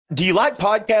Do you like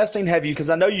podcasting? Have you? Because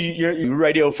I know you're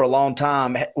radio for a long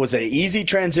time. Was it an easy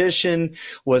transition?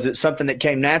 Was it something that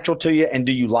came natural to you? And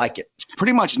do you like it?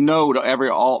 Pretty much no to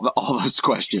all those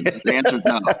questions. The answer is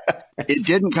no. It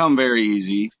didn't come very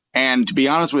easy. And to be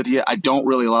honest with you, I don't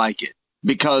really like it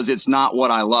because it's not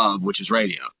what I love, which is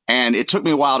radio. And it took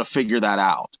me a while to figure that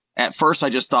out. At first, I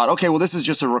just thought, okay, well, this is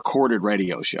just a recorded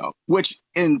radio show, which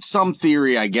in some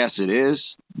theory, I guess it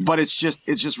is, but it's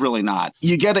just really not.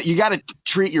 You got to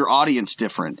treat your audience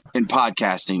different in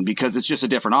podcasting because it's just a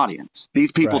different audience.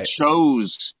 These people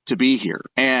chose to be here,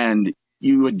 and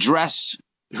you address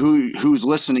who's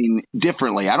listening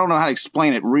differently. I don't know how to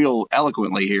explain it real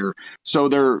eloquently here. So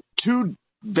they're two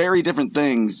very different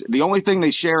things. The only thing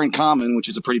they share in common, which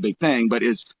is a pretty big thing, but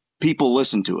is people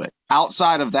listen to it.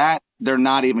 Outside of that, they're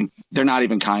not even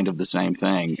kind of the same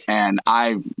thing. And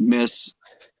I miss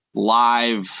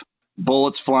live,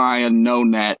 bullets flying, no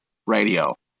net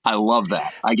radio. I love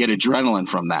that. I get adrenaline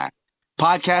from that.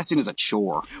 Podcasting is a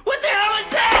chore. What the hell is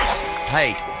that?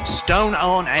 Hey, Stone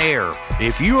on Air.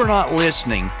 If you are not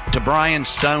listening to Brian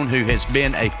Stone, who has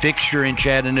been a fixture in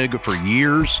Chattanooga for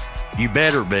years, you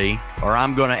better be, or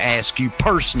I'm going to ask you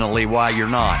personally why you're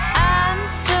not. I'm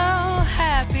so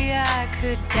happy I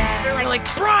could die. They're like,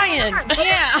 Brian!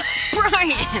 Yeah, Brian!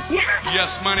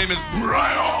 Yes, my name is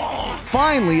Brian.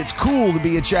 Finally, it's cool to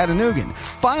be a Chattanoogan.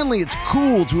 Finally, it's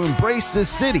cool to embrace this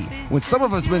city. When some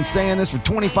of us have been saying this for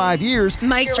 25 years.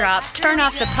 Mic drop. Turn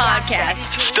off the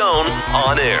podcast. Stone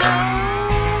on Air.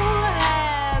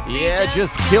 Yeah,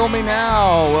 just kill me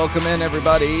now. Welcome in,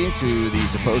 everybody, to the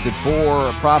supposed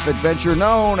for-profit venture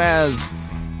known as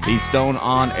the Stone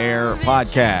on Air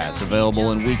podcast.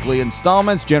 Available in weekly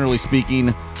installments, generally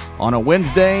speaking, on a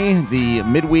Wednesday, the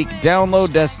midweek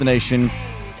download destination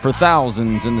for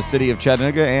thousands in the city of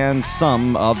Chattanooga and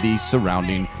some of the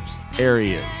surrounding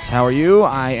areas. How are you?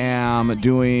 I am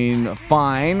doing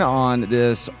fine on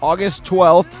this August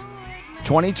 12th,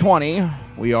 2020.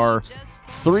 We are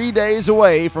 3 days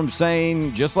away from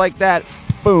saying, just like that,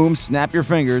 boom, snap your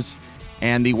fingers,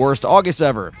 and the worst August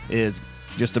ever is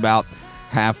just about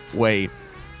halfway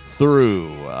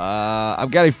through.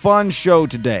 I've got a fun show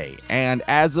today, and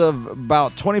as of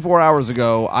about 24 hours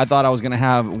ago, I thought I was going to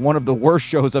have one of the worst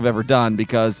shows I've ever done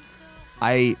because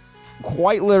I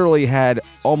quite literally had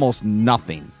almost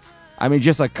nothing. I mean,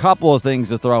 just a couple of things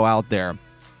to throw out there,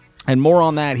 and more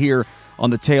on that here on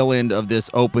the tail end of this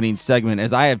opening segment,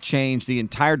 as I have changed the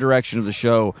entire direction of the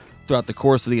show throughout the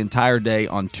course of the entire day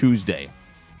on Tuesday.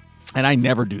 And I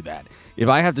never do that. If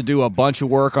I have to do a bunch of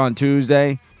work on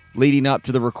Tuesday, leading up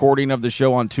to the recording of the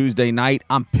show on Tuesday night,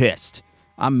 I'm pissed.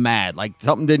 I'm mad. Like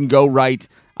something didn't go right.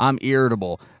 I'm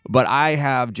irritable. But I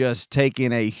have just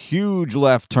taken a huge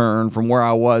left turn from where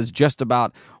I was just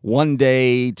about 1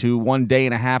 day to 1 day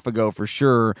and a half ago for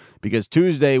sure, because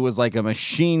Tuesday was like a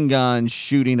machine gun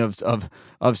shooting of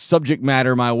subject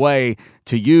matter my way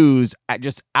to use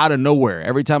just out of nowhere.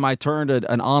 Every time I turned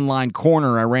an online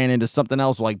corner, I ran into something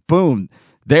else like, boom,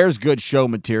 there's good show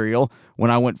material. When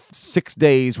I went 6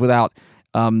 days without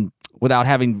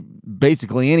having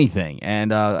basically anything.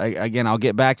 And again, I'll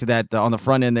get back to that on the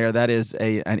front end there. That is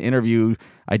an interview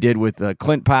I did with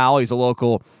Clint Powell. He's a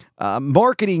local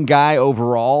marketing guy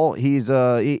overall. He's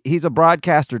a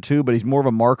broadcaster too, but he's more of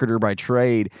a marketer by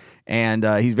trade, and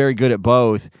he's very good at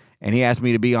both. And he asked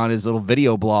me to be on his little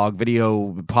video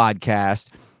podcast,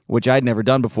 which I'd never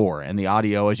done before. And the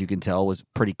audio, as you can tell, was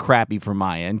pretty crappy from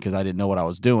my end because I didn't know what I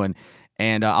was doing.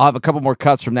 And I'll have a couple more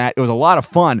cuts from that. It was a lot of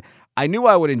fun. I knew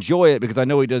I would enjoy it because I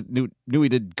knew he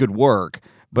did good work,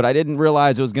 but I didn't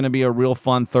realize it was going to be a real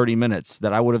fun 30 minutes,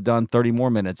 that I would have done 30 more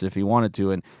minutes if he wanted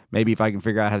to. And maybe if I can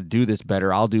figure out how to do this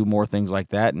better, I'll do more things like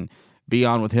that and be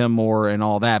on with him more and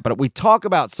all that. But we talk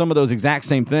about some of those exact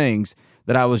same things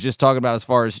that I was just talking about as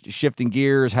far as shifting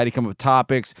gears. How do you come up with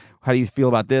topics? How do you feel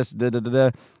about this?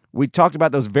 We talked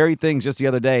about those very things just the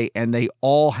other day, and they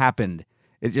all happened.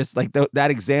 It's just like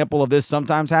that example of this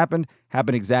sometimes happened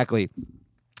exactly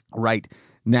right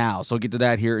now. So I'll get to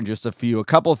that here in just a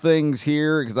couple things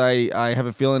here, because I have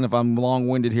a feeling if I'm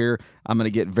long-winded here, I'm going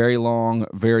to get very long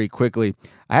very quickly.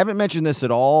 I haven't mentioned this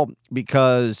at all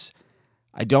because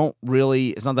I don't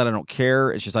really, it's not that I don't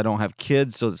care, it's just I don't have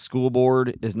kids, so the school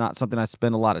board is not something I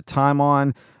spend a lot of time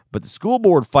on. But the school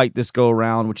board fight this go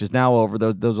around, which is now over,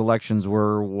 those elections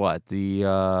were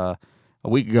a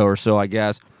week ago or so, I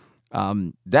guess.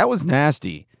 That was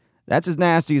nasty. That's as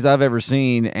nasty as I've ever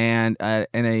seen. And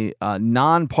in a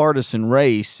nonpartisan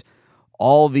race,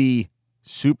 all the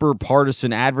super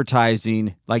partisan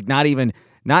advertising, like not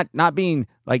being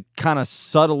like kind of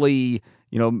subtly,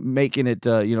 making it,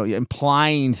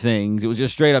 implying things. It was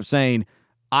just straight up saying,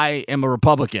 I am a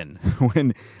Republican,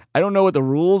 when I don't know what the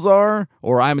rules are,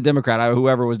 or I'm a Democrat,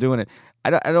 whoever was doing it. I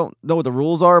don't know what the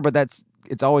rules are, but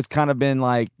it's always kind of been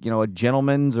like, a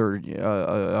gentleman's or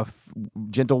a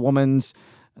gentlewoman's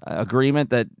agreement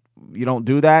that you don't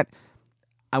do that.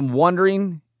 I'm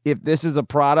wondering if this is a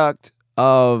product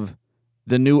of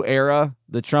the new era,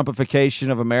 the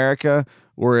Trumpification of America,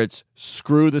 where it's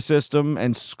screw the system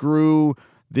and screw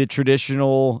the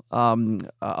traditional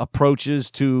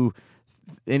approaches to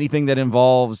anything that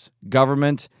involves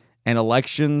government and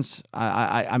elections.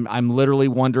 I'm literally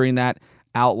wondering that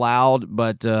out loud,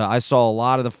 but I saw a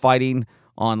lot of the fighting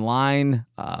online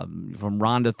from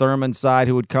Rhonda Thurman's side,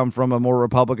 who would come from a more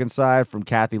Republican side, from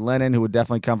Kathy Lennon, who would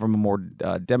definitely come from a more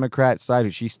Democrat side,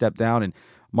 who she stepped down, and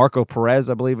Marco Perez,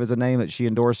 I believe, is a name that she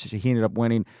endorsed. He ended up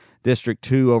winning District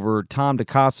 2 over Tom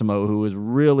DeCosimo, who was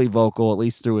really vocal, at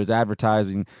least through his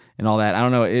advertising and all that. I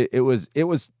don't know. It was.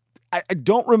 I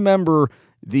don't remember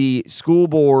the school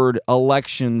board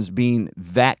elections being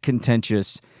that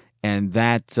contentious and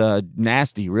that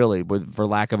nasty, really, for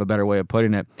lack of a better way of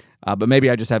putting it. But maybe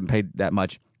I just haven't paid that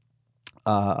much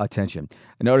attention.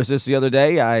 I noticed this the other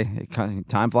day.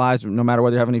 Time flies, no matter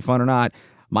whether you're having any fun or not.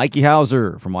 Mikey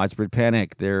Hauser from Widespread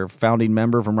Panic, their founding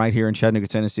member from right here in Chattanooga,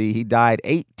 Tennessee. He died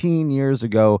 18 years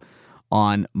ago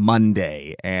on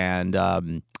Monday. And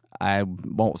I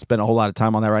won't spend a whole lot of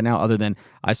time on that right now, other than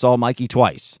I saw Mikey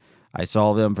twice. I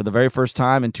saw them for the very first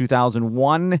time in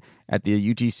 2001 at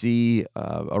the UTC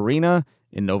Arena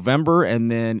in November, and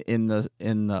then in the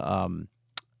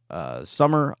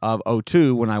summer of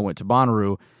 2002 when I went to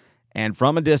Bonnaroo, and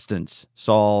from a distance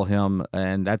saw him,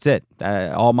 and that's it.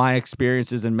 All my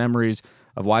experiences and memories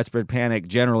of Widespread Panic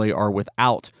generally are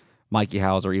without Mikey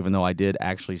Hauser, even though I did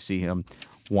actually see him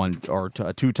one or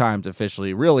two times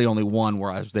officially. Really only one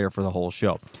where I was there for the whole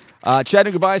show.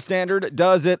 Chattanooga Bystander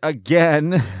does it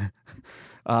again.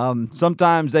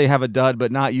 Sometimes they have a dud,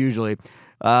 but not usually.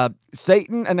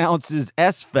 Satan announces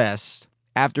S-Fest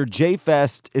after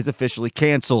J-Fest is officially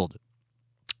canceled.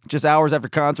 Just hours after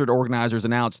concert organizers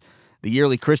announced the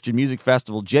yearly Christian music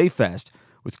festival J-Fest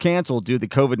was canceled due to the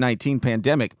COVID-19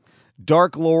 pandemic,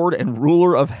 Dark Lord and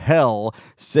ruler of hell,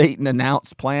 Satan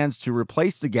announced plans to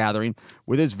replace the gathering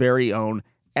with his very own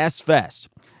S-Fest.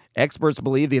 Experts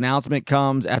believe the announcement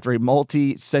comes after a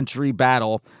multi-century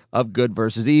battle of good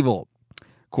versus evil.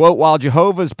 Quote, while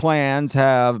Jehovah's plans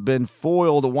have been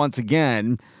foiled once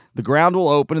again, the ground will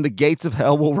open and the gates of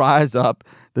hell will rise up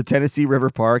the Tennessee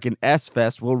River Park and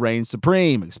S-Fest will reign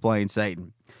supreme, explained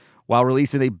Satan, while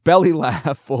releasing a belly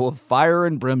laugh full of fire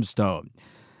and brimstone.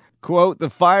 Quote, the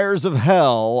fires of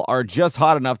hell are just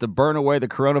hot enough to burn away the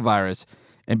coronavirus,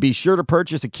 and be sure to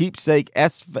purchase a keepsake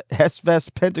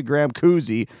S-Fest pentagram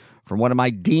koozie from one of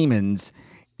my demons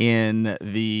in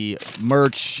the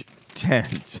merch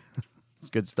tent. It's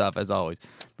good stuff, as always,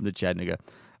 from the Chattanooga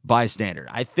Bystander.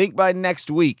 I think by next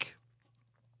week,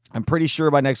 I'm pretty sure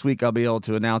by next week I'll be able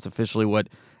to announce officially what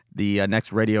the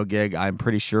next radio gig I'm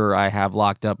pretty sure I have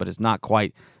locked up, but it's not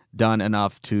quite done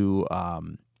enough to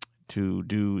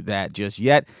do that just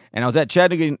yet. And I was at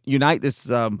Chattanooga Unite this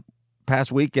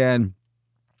past weekend.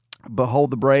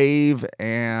 Behold the Brave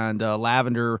and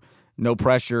Lavender, No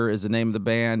Pressure is the name of the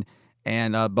band,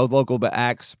 and both local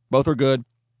acts. Both are good.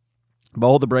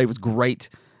 Behold the Brave was great.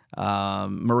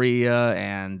 Maria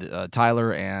and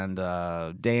Tyler and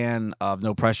Dan of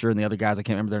No Pressure and the other guys, I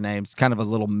can't remember their names. Kind of a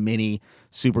little mini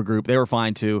super group. They were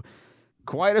fine too.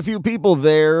 Quite a few people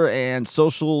there, and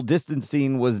social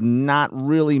distancing was not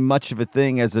really much of a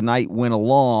thing as the night went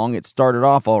along. It started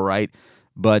off all right,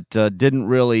 but didn't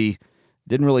really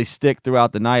stick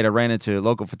throughout the night. I ran into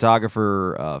local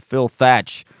photographer Phil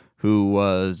Thatch, who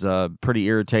was pretty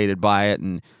irritated by it,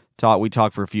 and we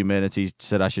talked for a few minutes. He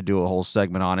said I should do a whole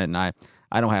segment on it, and I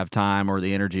don't have time or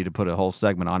the energy to put a whole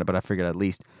segment on it, but I figured I at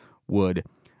least would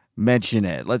mention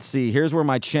it. Let's see. Here's where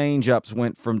my change-ups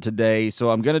went from today.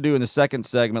 So I'm going to do in the second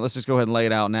segment. Let's just go ahead and lay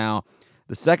it out now.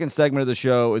 The second segment of the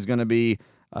show is going to be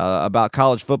about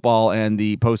college football and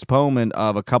the postponement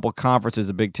of a couple conferences,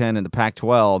 the Big Ten and the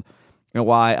Pac-12, and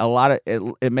why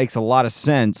it makes a lot of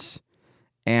sense,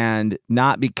 and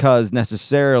not because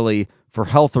necessarily for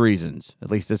health reasons.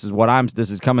 At least this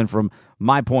is coming from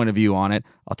my point of view on it.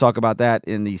 I'll talk about that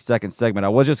in the second segment. I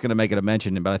was just going to make it a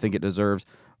mention, but I think it deserves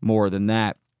more than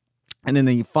that. And then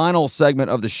the final segment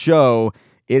of the show,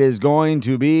 it is going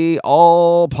to be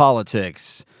all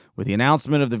politics with the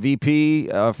announcement of the VP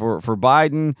for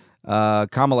Biden,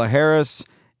 Kamala Harris,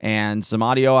 and some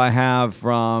audio I have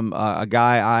from a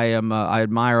guy I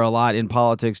admire a lot in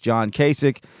politics, John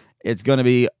Kasich. It's going to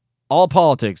be all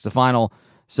politics, the final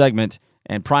segment,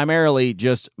 and primarily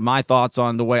just my thoughts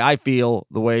on the way I feel,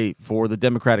 the way for the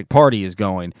Democratic Party is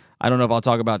going. I don't know if I'll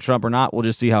talk about Trump or not. We'll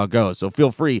just see how it goes. So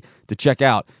feel free to check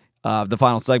out the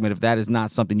final segment if that is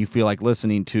not something you feel like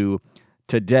listening to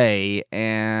today.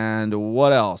 And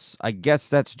what else? I guess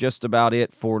that's just about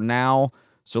it for now.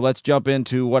 So let's jump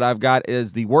into what I've got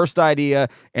is the worst idea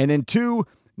and then 2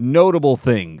 notable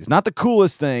things. Not the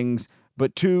coolest things,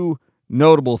 but 2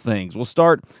 notable things. We'll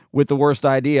start with the worst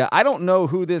idea. I don't know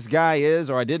who this guy is,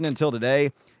 or I didn't until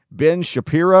today. Ben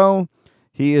Shapiro.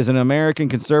 He is an American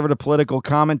conservative political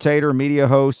commentator, media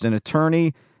host, and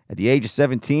attorney. At the age of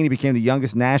 17, he became the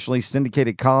youngest nationally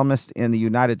syndicated columnist in the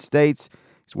United States.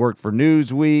 He's worked for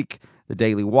Newsweek, The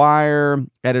Daily Wire,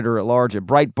 editor-at-large at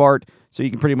Breitbart. So you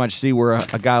can pretty much see where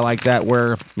a guy like that,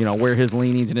 where his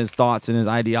leanings and his thoughts and his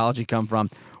ideology come from.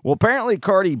 Well, apparently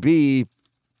Cardi B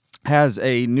has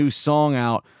a new song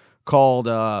out called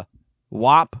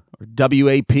WAP, or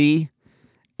W-A-P,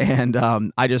 and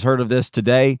I just heard of this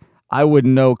today. I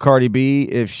wouldn't know Cardi B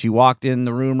if she walked in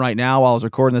the room right now while I was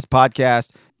recording this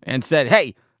podcast and said,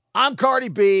 "Hey, I'm Cardi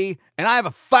B, and I have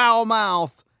a foul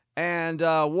mouth, and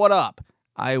what up?"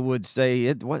 I would say,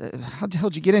 how the hell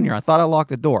did you get in here? I thought I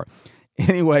locked the door.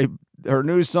 Anyway, her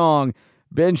new song,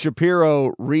 Ben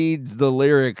Shapiro reads the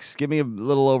lyrics. Give me a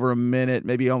little over a minute,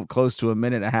 maybe close to a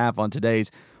minute and a half on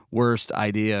today's worst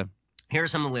idea. Here are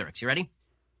some of the lyrics. You ready?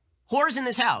 Whores in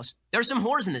this house. There's some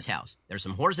whores in this house. There's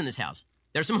some whores in this house.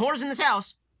 There's some whores in this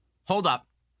house. Hold up.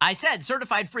 I said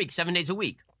certified freak 7 days a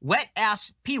week. Wet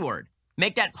ass P-word.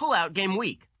 Make that pull-out game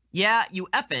weak. Yeah, you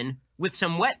effin' with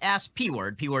some wet ass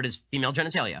P-word. P-word is female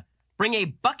genitalia. Bring a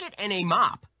bucket and a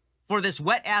mop for this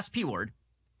wet ass P-word.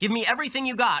 Give me everything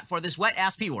you got for this wet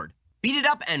ass P-word. Beat it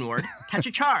up, N-word. Catch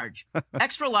a charge.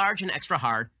 Extra large and extra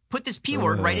hard. Put this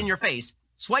P-word right in your face.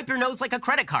 Swipe your nose like a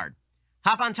credit card.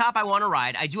 Hop on top, I want to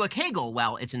ride. I do a Kegel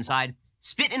while it's inside.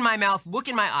 Spit in my mouth, look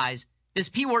in my eyes. This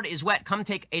P-word is wet, come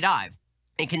take a dive.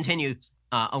 It continues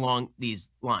along these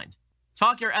lines.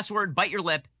 Talk your S-word, bite your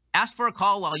lip. Ask for a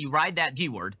call while you ride that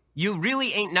D-word. You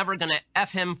really ain't never gonna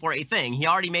F him for a thing. He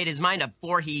already made his mind up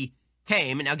before he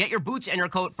came. Now get your boots and your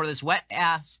coat for this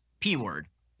wet-ass P-word.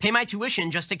 Pay my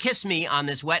tuition just to kiss me on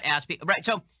this wet-ass P... Right,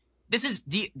 so this is...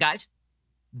 Guys,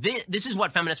 this is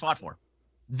what feminists fought for.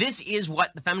 This is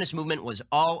what the feminist movement was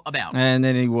all about. And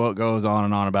then he goes on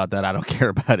and on about that. I don't care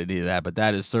about any of that, but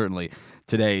that is certainly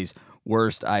today's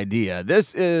worst idea.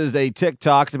 This is a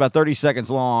TikTok. It's about 30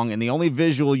 seconds long, and the only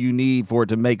visual you need for it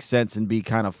to make sense and be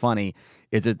kind of funny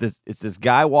is that it's this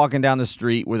guy walking down the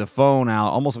street with a phone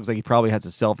out. Almost looks like he probably has a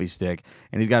selfie stick,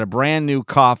 and he's got a brand new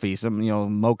coffee, some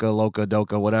mocha, loca,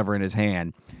 doca, whatever in his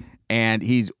hand, and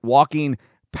he's walking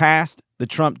past the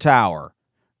Trump Tower.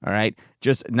 All right,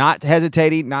 just not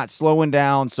hesitating, not slowing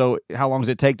down. So how long does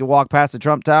it take to walk past the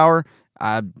Trump Tower?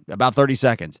 About 30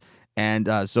 seconds. And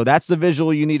so that's the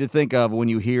visual you need to think of when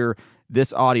you hear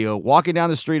this audio. Walking down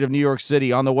the street of New York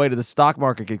City on the way to the stock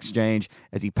market exchange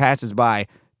as he passes by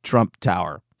Trump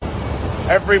Tower.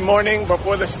 Every morning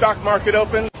before the stock market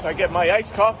opens, I get my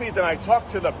iced coffee, then I talk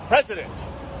to the president.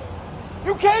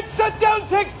 You can't shut down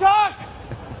TikTok!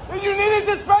 Then you needed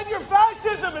to spread your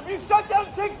fascism. If you shut down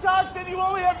TikTok, then you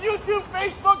only have YouTube,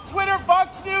 Facebook, Twitter,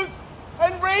 Fox News,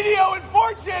 and radio and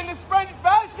Fortune to spread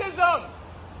fascism.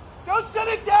 Don't shut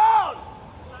it down.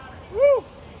 Woo!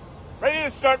 Ready to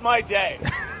start my day.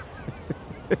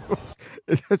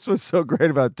 That's what's so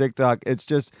great about TikTok. It's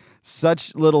just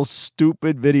such little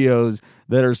stupid videos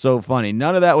that are so funny.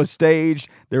 None of that was staged.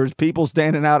 There was people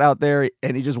standing out there,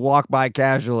 and he just walked by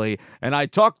casually, and I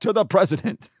talked to the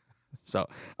president. So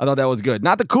I thought that was good.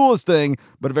 Not the coolest thing,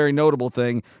 but a very notable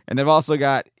thing. And they've also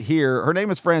got here, her name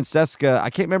is Francesca.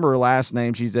 I can't remember her last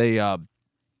name. She's a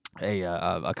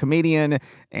comedian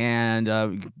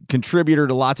and contributor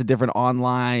to lots of different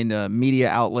online media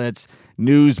outlets.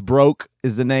 Newsbroke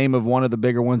is the name of one of the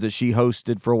bigger ones that she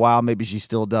hosted for a while. Maybe she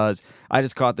still does. I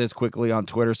just caught this quickly on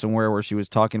Twitter somewhere where she was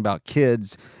talking about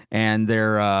kids and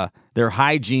their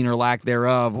hygiene or lack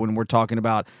thereof when we're talking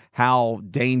about how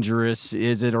dangerous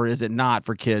is it or is it not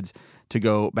for kids to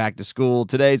go back to school.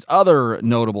 Today's other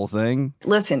notable thing.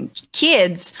 Listen,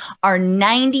 kids are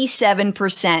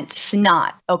 97%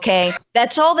 snot, okay?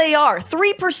 That's all they are.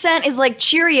 3% is like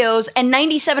Cheerios and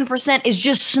 97% is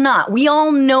just snot. We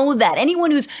all know that.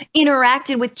 Anyone who's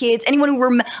interacted with kids, anyone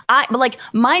who like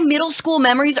my middle school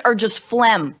memories are just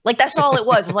phlegm. Like that's all it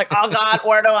was. It's like, oh God,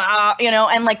 where do I,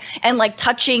 and like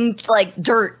touching like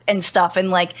dirt and stuff and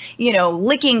like,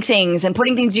 licking things and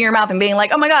putting things in your mouth and being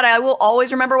like, oh my God, I will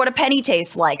always remember what a penny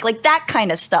tastes like that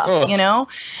kind of stuff.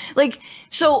 Like,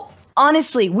 so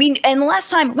honestly, when's the last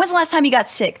time you got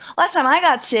sick? Last time I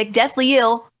got sick, deathly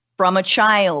ill, from a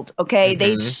child. Okay.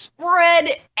 They spread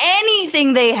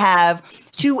anything they have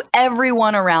to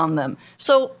everyone around them.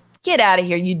 So get out of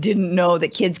here. You didn't know that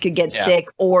kids could get sick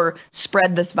or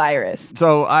spread this virus.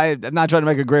 So I'm not trying to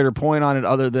make a greater point on it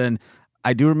other than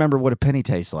I do remember what a penny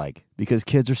tastes like because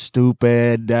kids are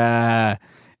stupid. And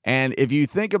if you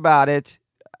think about it,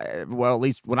 well, at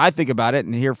least when I think about it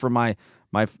and hear from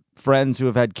my friends who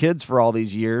have had kids for all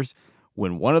these years,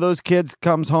 when one of those kids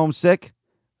comes home sick,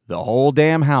 the whole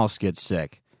damn house gets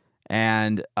sick.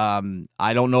 And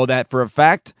I don't know that for a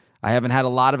fact. I haven't had a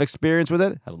lot of experience with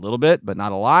it. Had a little bit, but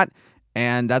not a lot.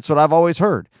 And that's what I've always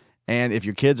heard. And if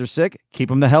your kids are sick, keep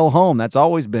them the hell home. That's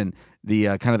always been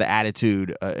the kind of the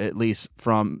attitude, at least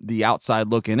from the outside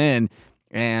looking in.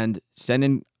 And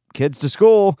sending kids to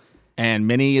school, and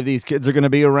many of these kids are going to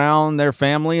be around their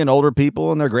family and older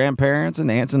people and their grandparents and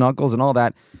aunts and uncles and all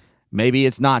that. Maybe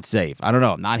it's not safe. I don't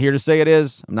know. I'm not here to say it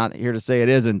is. I'm not here to say it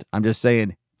isn't. I'm just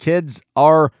saying kids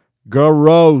are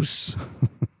gross.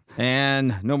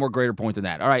 And no more greater point than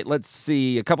that. All right, let's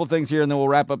see a couple things here, and then we'll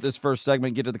wrap up this first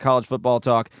segment, get to the college football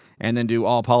talk, and then do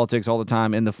all politics all the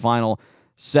time in the final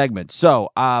segment. So,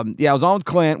 I was on with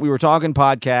Clint. We were talking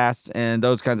podcasts and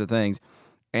those kinds of things.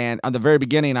 And on the very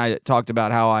beginning, I talked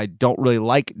about how I don't really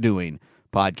like doing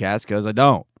podcasts because I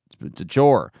don't. It's a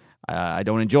chore. I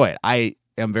don't enjoy it. I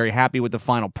am very happy with the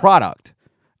final product.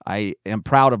 I am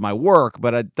proud of my work,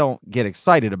 but I don't get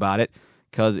excited about it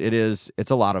because it's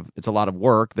a lot of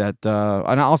work that,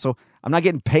 and also I'm not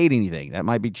getting paid anything. That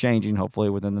might be changing hopefully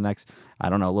within the next, a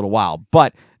little while.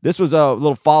 But this was a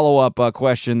little follow-up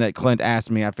question that Clint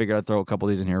asked me. I figured I'd throw a couple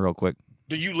of these in here real quick.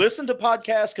 Do you listen to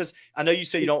podcasts? Because I know you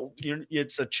say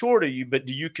it's a chore to you, but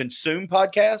do you consume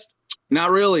podcasts? Not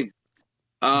really.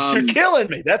 You're killing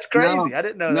me. That's crazy. I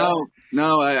didn't know that.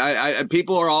 No. I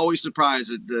people are always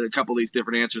surprised at a couple of these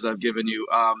different answers I've given you.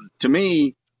 To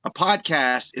me, a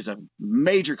podcast is a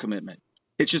major commitment.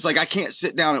 It's just like I can't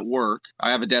sit down at work.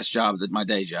 I have a desk job, my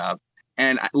day job,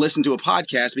 and I listen to a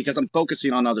podcast because I'm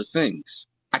focusing on other things.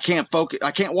 I can't focus.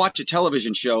 I can't watch a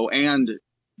television show and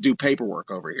do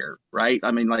paperwork over here, right?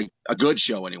 I mean, like a good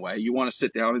show anyway. You want to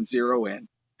sit down and zero in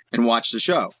and watch the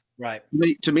show. Right.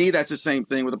 To me, that's the same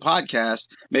thing with a podcast.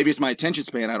 Maybe it's my attention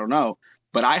span. I don't know.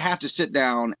 But I have to sit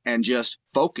down and just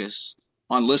focus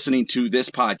on listening to this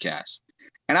podcast.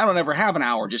 And I don't ever have an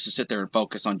hour just to sit there and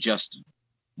focus on just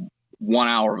 1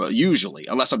 hour usually,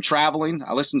 unless I'm traveling.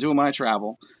 I listen to them when I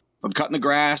travel. If I'm cutting the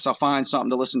grass, I'll find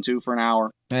something to listen to for an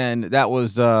hour. And that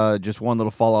was just one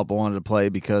little follow-up I wanted to play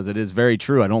because it is very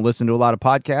true. I don't listen to a lot of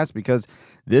podcasts because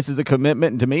this is a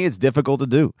commitment, and to me, it's difficult to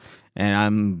do. And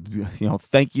I'm,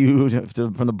 thank you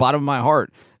from the bottom of my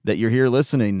heart that you're here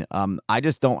listening. I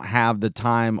just don't have the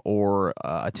time or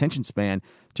attention span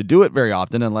to do it very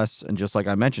often, and just like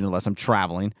I mentioned, unless I'm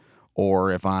traveling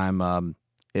or if I'm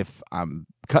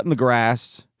cutting the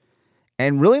grass.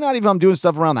 And really not even I'm doing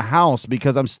stuff around the house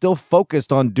because I'm still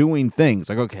focused on doing things.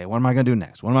 Like, okay, what am I going to do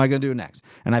next? What am I going to do next?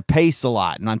 And I pace a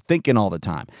lot, and I'm thinking all the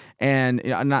time. And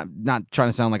I'm not trying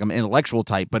to sound like I'm an intellectual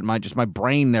type, but my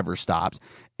brain never stops.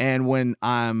 And when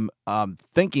I'm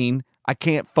thinking, I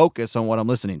can't focus on what I'm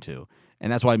listening to.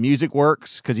 And that's why music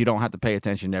works, because you don't have to pay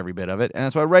attention to every bit of it. And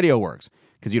that's why radio works,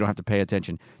 because you don't have to pay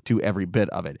attention to every bit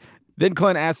of it. Then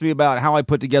Clint asked me about how I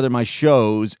put together my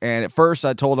shows, and at first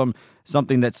I told him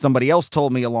something that somebody else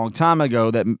told me a long time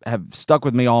ago that have stuck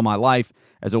with me all my life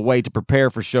as a way to prepare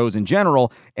for shows in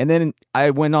general. And then I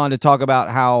went on to talk about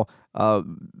how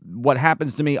what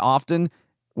happens to me often,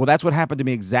 well, that's what happened to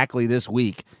me exactly this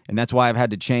week, and that's why I've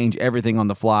had to change everything on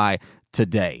the fly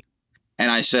today. And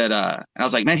I said, and I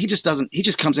was like, man, he just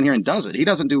comes in here and does it. He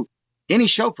doesn't do any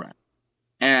show prep.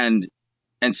 And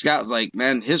Scott was like,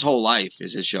 man, his whole life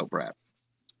is his show prep.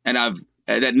 And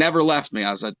that never left me.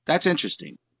 I was like, that's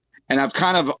interesting. And I've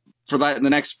kind of, for that in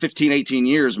the next 15, 18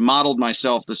 years, modeled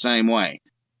myself the same way.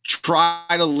 Try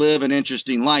to live an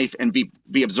interesting life and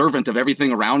be observant of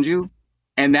everything around you.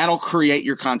 And that'll create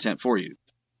your content for you.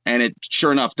 And it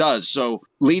sure enough does. So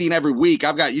leading every week,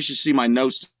 you should see my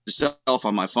notes to self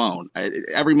on my phone.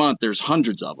 Every month, there's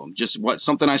hundreds of them. Just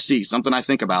something I see, something I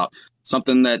think about,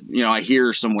 something that, I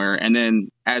hear somewhere. And then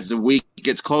as the week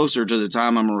gets closer to the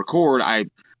time I'm going to record,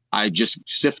 I just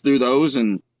sift through those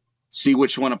and see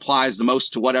which one applies the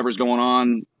most to whatever's going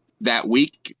on that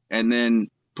week. And then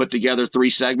put together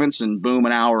 3 segments and boom,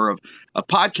 an hour of a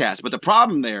podcast. But the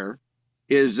problem there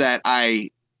is that I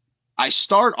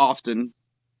start often,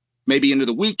 maybe into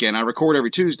the weekend. I record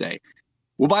every Tuesday.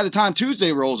 Well, by the time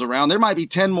Tuesday rolls around, there might be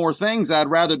 10 more things I'd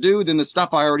rather do than the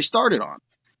stuff I already started on.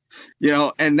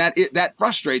 And that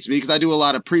frustrates me because I do a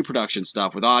lot of pre-production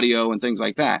stuff with audio and things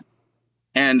like that.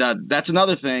 And that's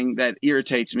another thing that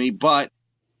irritates me. But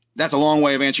that's a long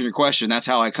way of answering your question. That's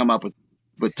how I come up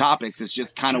with topics. It's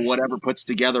just kind of whatever puts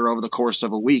together over the course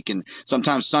of a week. And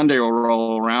sometimes Sunday will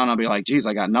roll around. I'll be like, geez,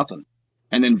 I got nothing.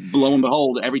 And then lo and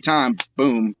behold, every time,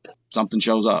 boom, something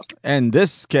shows up. And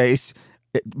this case,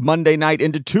 Monday night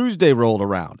into Tuesday rolled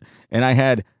around, and I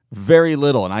had very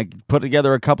little. And I put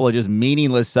together a couple of just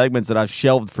meaningless segments that I've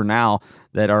shelved for now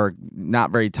that are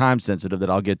not very time sensitive that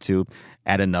I'll get to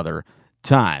at another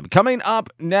time. Coming up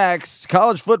next,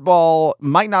 college football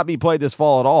might not be played this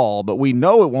fall at all, but we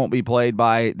know it won't be played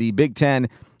by the Big Ten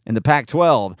and the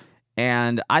Pac-12.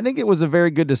 And I think it was a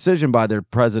very good decision by the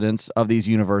presidents of these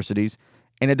universities.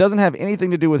 And it doesn't have anything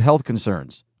to do with health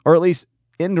concerns, or at least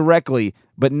indirectly,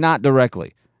 but not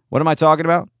directly. What am I talking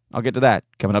about? I'll get to that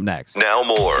coming up next. Now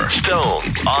more Stone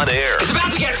on Air. It's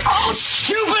about to get all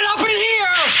stupid up in here.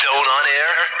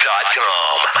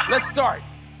 StoneOnAir.com. Let's start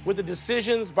with the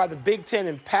decisions by the Big Ten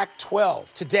and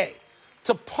Pac-12 today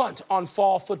to punt on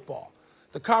fall football.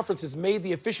 The conference has made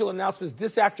the official announcements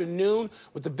this afternoon,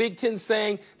 with the Big Ten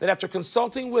saying that after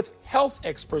consulting with health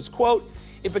experts, quote,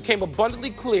 it became abundantly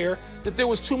clear that there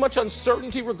was too much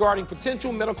uncertainty regarding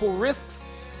potential medical risks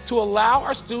to allow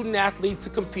our student athletes to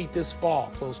compete this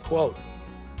fall, close quote.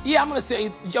 Yeah, I'm going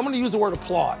to use the word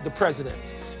applaud the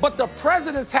presidents. But the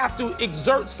presidents have to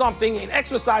exert something and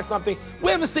exercise something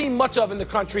we haven't seen much of in the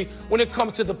country when it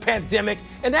comes to the pandemic,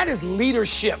 and that is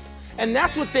leadership. And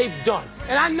that's what they've done.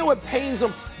 And I know it pains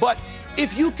them, but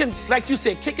if you can, like you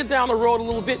said, kick it down the road a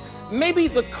little bit, maybe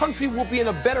the country will be in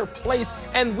a better place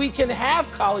and we can have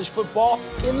college football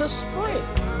in the spring.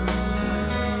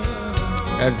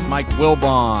 As Mike Wilbon,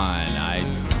 I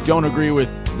don't agree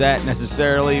with that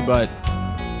necessarily, but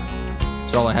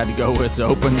that's all I had to go with to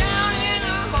open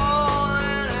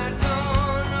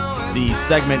the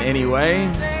segment anyway.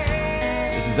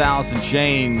 This is Alice in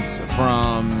Chains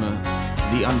from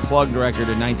the Unplugged record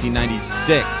in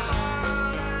 1996.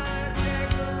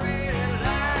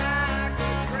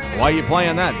 Why are you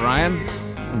playing that, Brian?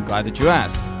 I'm glad that you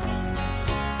asked.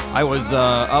 I was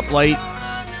up late,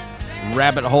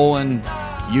 rabbit holing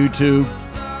YouTube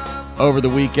over the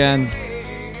weekend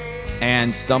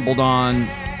and stumbled on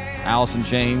Alice in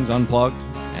Chains Unplugged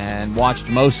and watched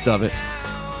most of it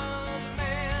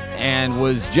and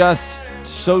was just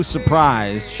so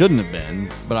surprised, shouldn't have been,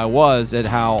 but I was, at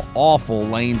how awful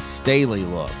Lane Staley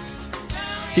looked.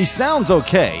 He sounds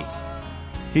okay.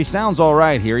 He sounds all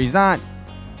right here. He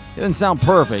doesn't sound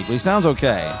perfect, but he sounds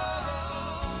okay.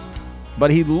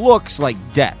 But he looks like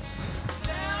death.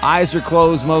 Eyes are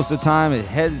closed most of the time. His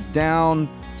head's down,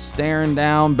 staring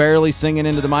down, barely singing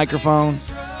into the microphone.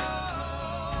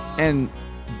 And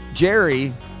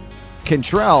Jerry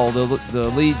Cantrell,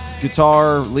 the lead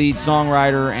guitar, lead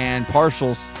songwriter, and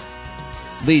partial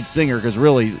lead singer, because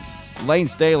really Lane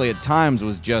Staley at times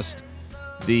was just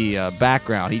the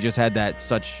background. He just had that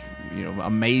such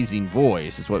amazing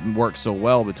voice. It's what works so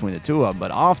well between the two of them.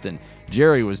 But often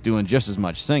Jerry was doing just as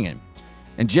much singing.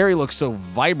 And Jerry looked so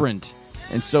vibrant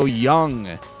and so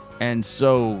young and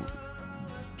so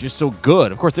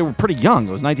good. Of course, they were pretty young.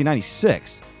 It was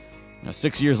 1996.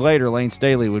 6 years later, Lane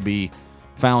Staley would be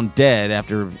found dead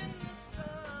after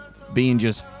being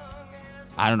just,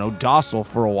 docile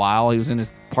for a while. He was in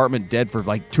his apartment dead for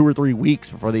like 2 or 3 weeks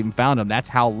before they even found him. That's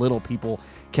how little people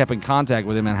kept in contact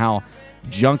with him and how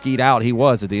junkied out he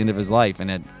was at the end of his life.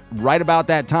 And right about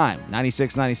that time,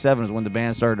 96, 97 is when the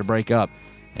band started to break up.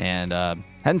 And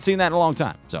hadn't seen that in a long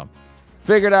time. So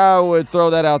figured I would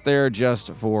throw that out there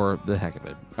just for the heck of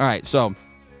it. All right, so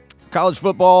college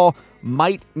football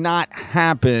might not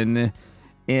happen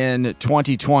in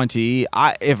 2020.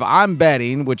 If I'm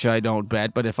betting, which I don't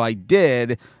bet, but if I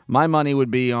did, my money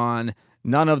would be on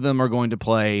none of them are going to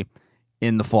play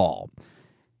in the fall.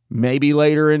 Maybe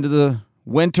later into the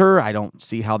winter. I don't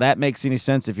see how that makes any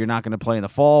sense. If you're not going to play in the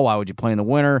fall, why would you play in the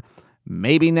winter?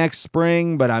 Maybe next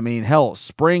spring, but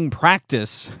spring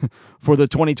practice for the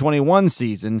 2021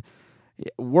 season,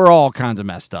 we're all kinds of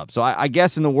messed up. So I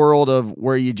guess in the world of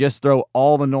where you just throw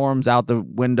all the norms out the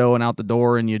window and out the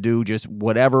door and you do just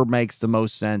whatever makes the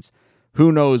most sense,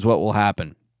 who knows what will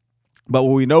happen. But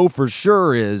what we know for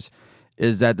sure is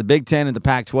that the Big Ten and the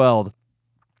Pac-12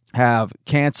 have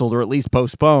canceled or at least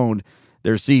postponed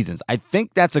their seasons. I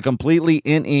think that's a completely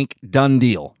in ink done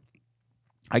deal.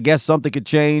 I guess something could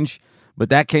change, but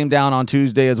that came down on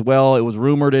Tuesday as well. It was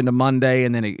rumored into Monday,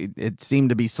 and then it seemed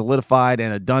to be solidified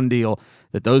and a done deal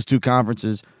that those two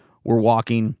conferences were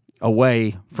walking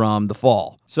away from the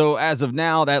fall. So as of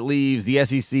now, that leaves the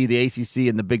SEC, the ACC,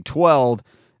 and the Big 12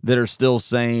 that are still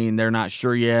saying they're not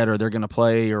sure yet or they're going to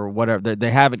play or whatever.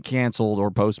 They haven't canceled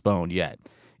or postponed yet.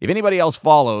 If anybody else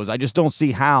follows, I just don't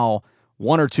see how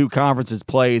one or two conferences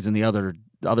plays and the other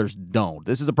others don't.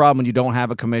 This is a problem when you don't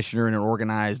have a commissioner in an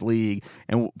organized league.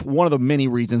 And one of the many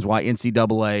reasons why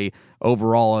NCAA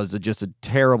overall is just a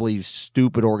terribly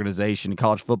stupid organization.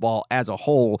 College football as a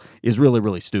whole is really,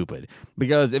 really stupid.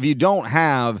 Because if you don't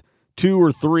have 2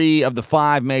 or 3 of the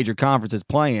 5 major conferences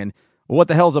playing, well, what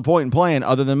the hell's the point in playing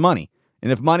other than money?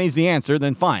 And if money's the answer,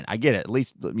 then fine. I get it. At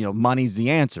least, money's the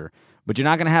answer. But you're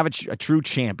not going to have a true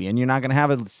champion. You're not going to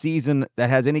have a season that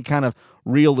has any kind of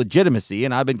real legitimacy.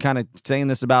 And I've been kind of saying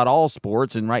this about all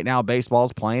sports. And right now,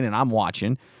 baseball's playing, and I'm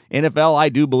watching. NFL, I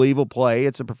do believe, will play.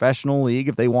 It's a professional league.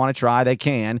 If they want to try, they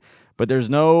can. But there's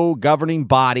no governing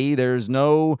body. There's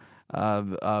no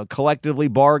collectively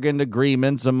bargained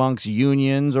agreements amongst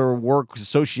unions or work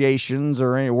associations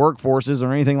or any workforces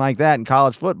or anything like that in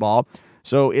college football.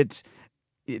 So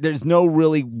there's no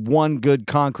really one good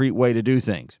concrete way to do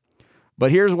things. But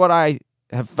here's what I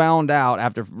have found out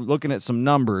after looking at some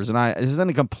numbers, and this isn't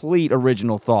a complete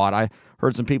original thought. I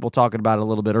heard some people talking about it a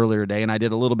little bit earlier today, and I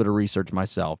did a little bit of research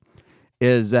myself,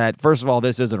 is that, first of all,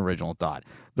 this is an original thought.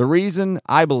 The reason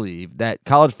I believe that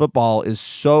college football is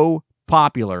so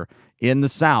popular in the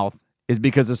South is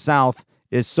because the South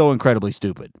is so incredibly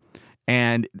stupid.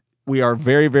 And we are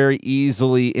very, very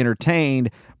easily entertained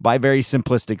by very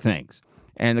simplistic things.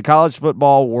 And the college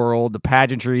football world, the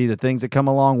pageantry, the things that come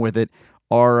along with it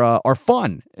are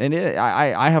fun, and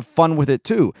I have fun with it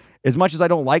too. As much as I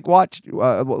don't like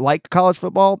college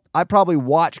football, I probably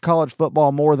watch college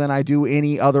football more than I do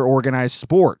any other organized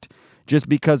sport, just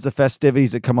because the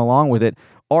festivities that come along with it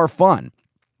are fun.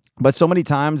 But so many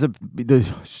times the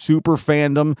super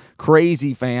fandom,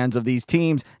 crazy fans of these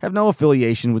teams have no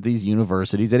affiliation with these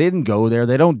universities. They didn't go there.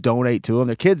 They don't donate to them.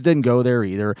 Their kids didn't go there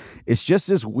either. It's just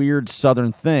this weird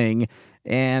Southern thing.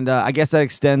 And I guess that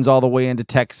extends all the way into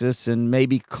Texas and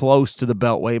maybe close to the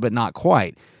Beltway, but not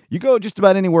quite. You go just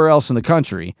about anywhere else in the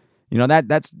country,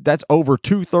 that's over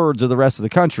 2/3 of the rest of the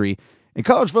country. And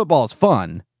college football is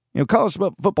fun. College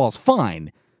football is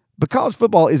fine, but college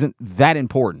football isn't that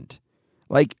important.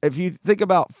 Like, if you think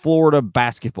about Florida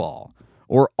basketball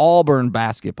or Auburn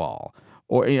basketball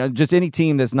or just any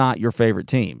team that's not your favorite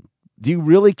team, do you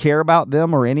really care about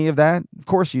them or any of that? Of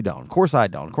course you don't. Of course I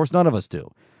don't. Of course none of us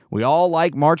do. We all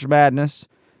like March Madness,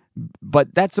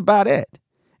 but that's about it.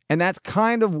 And that's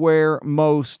kind of where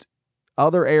most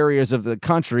other areas of the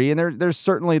country, and there's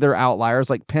certainly their outliers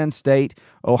like Penn State,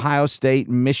 Ohio State,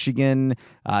 Michigan,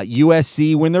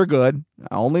 USC when they're good,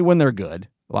 only when they're good.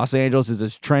 Los Angeles is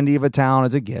as trendy of a town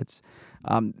as it gets.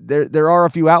 There are a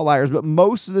few outliers, but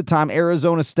most of the time,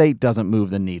 Arizona State doesn't move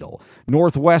the needle.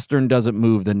 Northwestern doesn't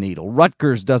move the needle.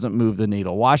 Rutgers doesn't move the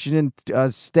needle. Washington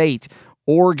State,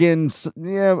 Oregon,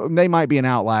 yeah, they might be an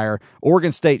outlier.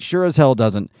 Oregon State sure as hell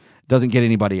doesn't get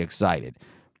anybody excited.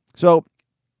 So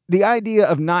the idea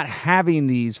of not having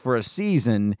these for a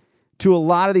season to a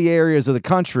lot of the areas of the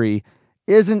country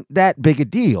isn't that big a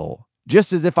deal.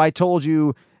 Just as if I told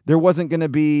you there wasn't going to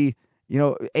be,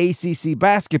 ACC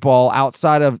basketball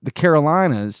outside of the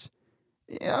Carolinas,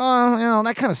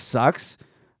 that kind of sucks.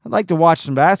 I'd like to watch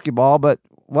some basketball, but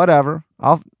whatever.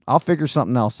 I'll figure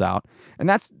something else out. And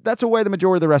that's the way the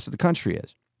majority of the rest of the country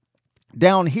is.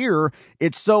 Down here,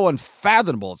 it's so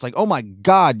unfathomable. It's like, oh my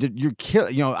God,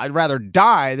 I'd rather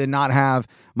die than not have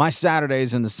my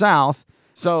Saturdays in the South.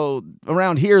 So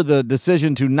around here, the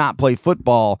decision to not play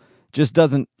football just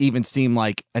doesn't even seem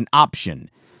like an option.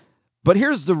 But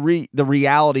here's the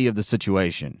reality of the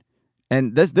situation.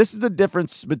 And this is the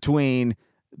difference between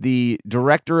the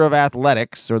director of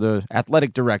athletics or the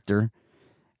athletic director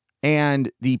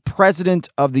and the president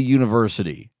of the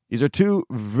university. These are two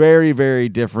very, very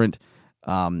different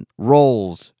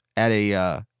roles at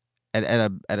an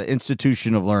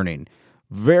institution of learning.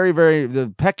 Very, very,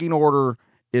 the pecking order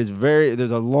is there's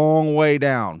a long way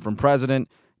down from president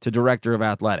to director of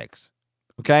athletics.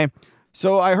 Okay.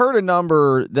 So I heard a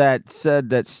number that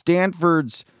said that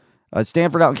Stanford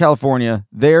out in California,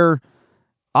 their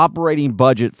operating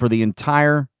budget for the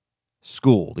entire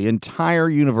school, the entire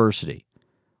university,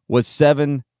 was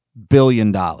 $7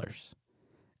 billion.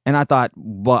 And I thought,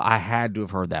 well, I had to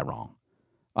have heard that wrong.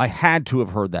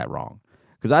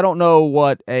 Because I don't know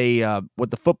what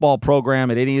the football program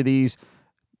at any of these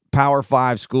Power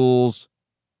 5 schools,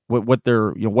 what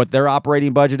their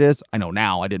operating budget is. I know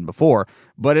now, I didn't before,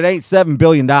 but it ain't $7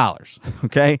 billion.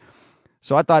 Okay.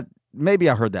 So I thought maybe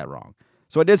I heard that wrong.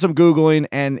 So I did some Googling,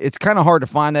 and it's kind of hard to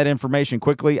find that information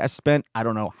quickly. I spent,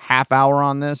 half hour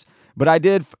on this, but I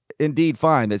did indeed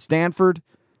find that Stanford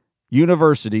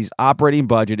University's operating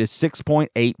budget is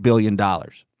 $6.8 billion.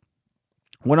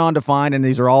 Went on to find, and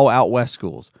these are all out west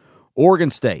schools, Oregon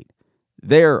State,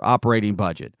 their operating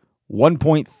budget,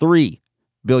 $1.3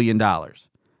 billion.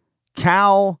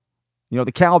 Cal,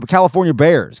 the California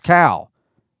Bears, Cal.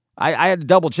 I had to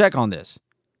double check on this.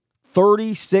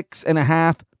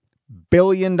 $36.5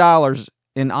 billion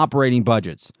in operating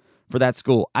budgets for that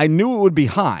school. I knew it would be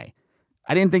high.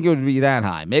 I didn't think it would be that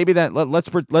high. Maybe that let's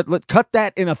cut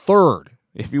that in a third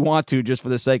if you want to, just for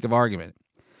the sake of argument.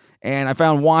 And I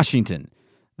found Washington,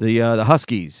 the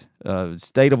Huskies,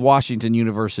 State of Washington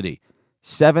University,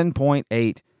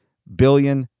 $7.8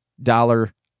 billion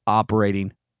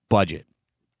operating budget.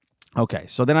 Okay,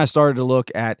 so then I started to look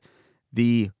at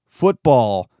the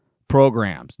football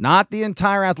programs, not the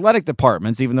entire athletic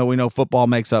departments, even though we know football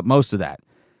makes up most of that.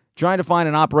 Trying to find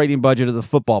an operating budget of the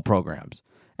football programs.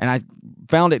 And I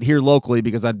found it here locally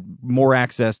because I had more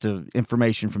access to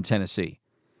information from Tennessee.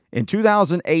 In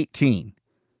 2018,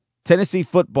 Tennessee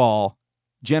football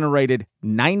generated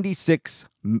 $96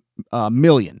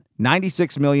 million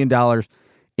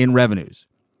in revenues.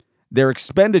 Their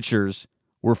expenditures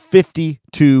were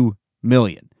 $52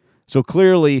 million. So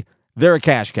clearly, they're a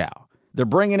cash cow. They're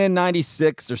bringing in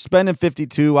 96. They're spending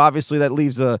 52. Obviously, that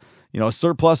leaves a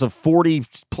surplus of 40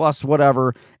 plus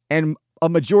whatever, and a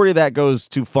majority of that goes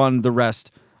to fund the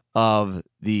rest of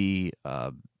the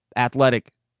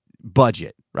athletic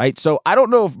budget, right? So I don't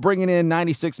know if bringing in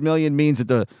 96 million means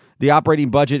that the operating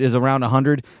budget is around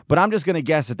 100, but I'm just going to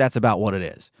guess that that's about what it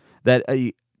is. That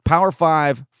a Power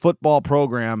 5 football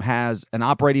program has an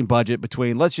operating budget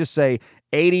between, let's just say,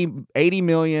 80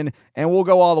 million, and we'll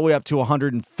go all the way up to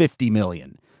 150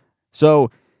 million. So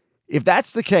if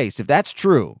that's the case, if that's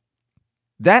true,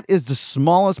 that is the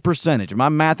smallest percentage. My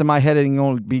math in my head ain't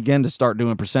going to begin to start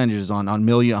doing percentages on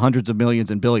hundreds of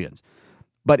millions and billions.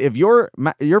 But if your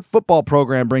football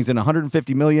program brings in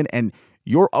 150 million and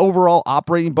your overall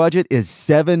operating budget is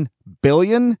 $7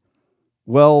 billion,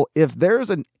 well, if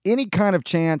there's any kind of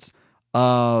chance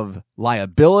of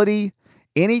liability,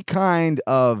 any kind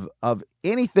of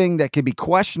anything that could be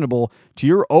questionable to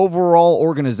your overall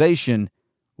organization,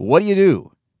 what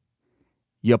do?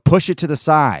 You push it to the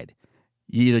side.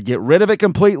 You either get rid of it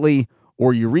completely,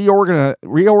 or you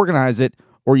reorganize it,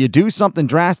 or you do something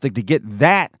drastic to get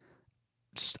that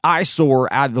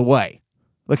eyesore out of the way.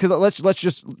 Because let's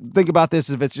just think about this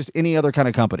if it's just any other kind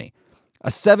of company. A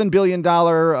 $7 billion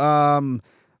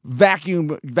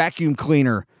vacuum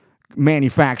cleaner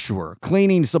manufacturer,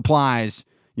 cleaning supplies,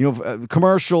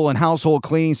 commercial and household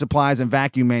cleaning supplies and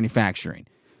vacuum manufacturing.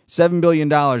 $7 billion,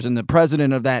 and the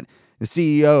president of that, the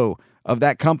CEO of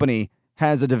that company,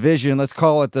 has a division. Let's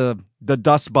call it the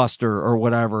Dustbuster or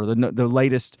whatever, the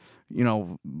latest,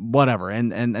 whatever,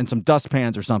 and some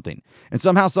dustpans or something. And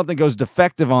somehow something goes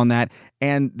defective on that,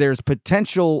 and there's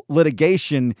potential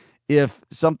litigation if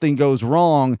something goes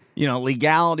wrong,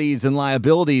 legalities and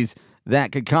liabilities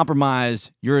that could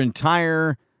compromise your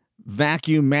entire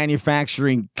vacuum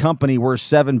manufacturing company worth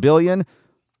 $7 billion.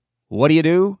 What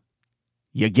do?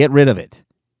 You get rid of it,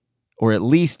 or at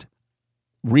least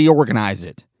reorganize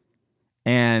it.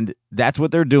 And that's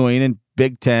what they're doing in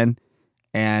Big Ten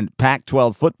and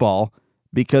Pac-12 football,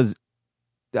 because,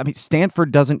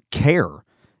 Stanford doesn't care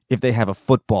if they have a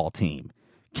football team.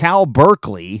 Cal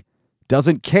Berkeley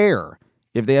doesn't care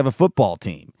if they have a football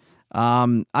team.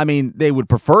 They would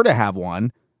prefer to have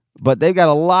one, but they've got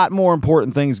a lot more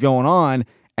important things going on,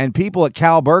 and people at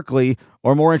Cal Berkeley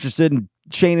are more interested in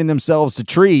chaining themselves to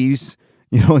trees,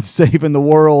 and saving the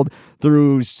world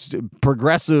through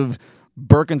progressive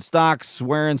Birkenstocks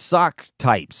wearing socks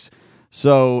types.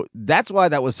 So that's why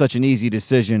that was such an easy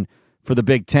decision for the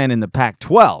Big Ten and the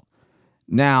Pac-12.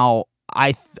 Now,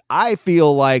 I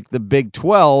feel like the Big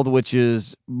 12, which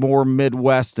is more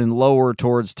Midwest and lower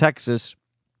towards Texas,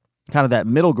 kind of that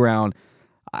middle ground,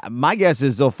 my guess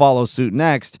is they'll follow suit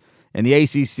next, and the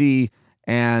ACC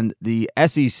and the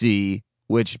SEC,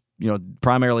 which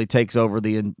primarily takes over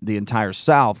the entire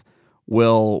South,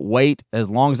 will wait as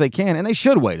long as they can, and they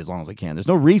should wait as long as they can. There's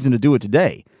no reason to do it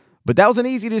today, but that was an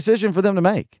easy decision for them to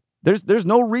make. There's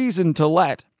no reason to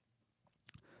let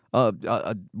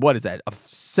what is that?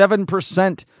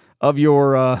 7% of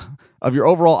your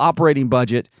overall operating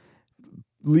budget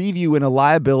leave you in a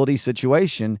liability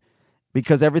situation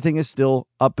because everything is still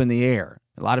up in the air.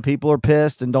 A lot of people are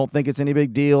pissed and don't think it's any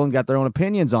big deal and got their own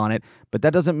opinions on it, but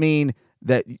that doesn't mean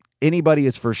that anybody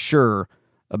is for sure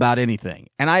about anything.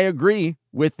 And I agree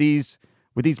with these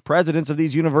presidents of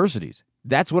these universities.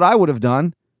 That's what I would have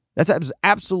done. That's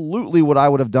absolutely what I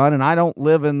would have done. And I don't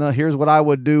live in the here's what I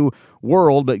would do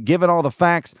world, but given all the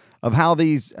facts of how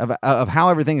of how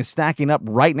everything is stacking up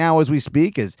right now as we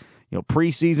speak, as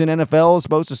preseason NFL is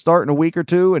supposed to start in a week or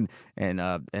two, and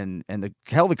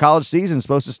the college season is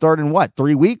supposed to start in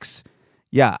 3 weeks?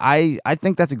 Yeah, I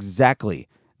think that's exactly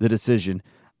the decision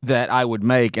that I would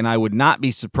make, and I would not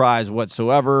be surprised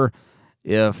whatsoever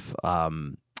if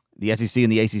the SEC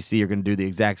and the ACC are going to do the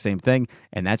exact same thing,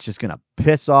 and that's just going to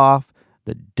piss off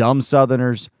the dumb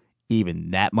Southerners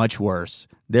even that much worse.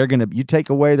 They're going to, you take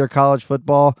away their college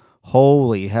football,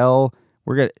 holy hell,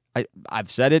 I've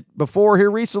said it before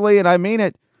here recently, and I mean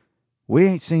it. We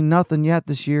ain't seen nothing yet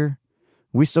this year.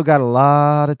 We still got a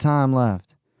lot of time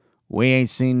left. We ain't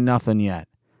seen nothing yet.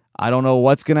 I don't know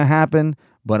what's going to happen,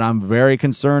 but I'm very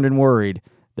concerned and worried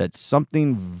that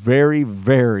something very,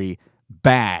 very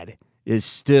bad is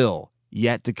still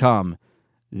yet to come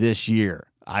this year.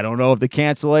 I don't know if the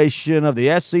cancellation of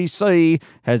the SEC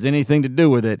has anything to do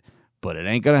with it, but it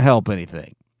ain't going to help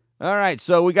anything. All right,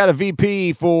 so we got a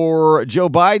VP for Joe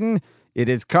Biden. It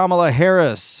is Kamala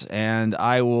Harris, and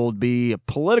I will be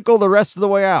political the rest of the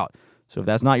way out. So if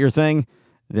that's not your thing,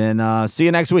 then see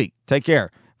you next week. Take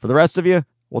care. For the rest of you,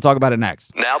 we'll talk about it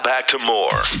next. Now back to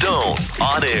more Stone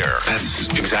on Air. That's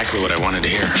exactly what I wanted to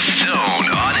hear.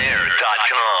 StoneOnAir.com.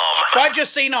 So I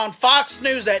just seen on Fox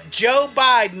News that Joe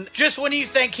Biden, just when you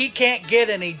think he can't get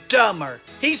any dumber,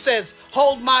 he says,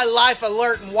 hold my life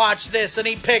alert and watch this, and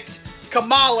he picked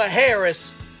Kamala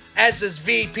Harris as his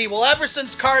VP. Well, ever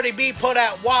since Cardi B put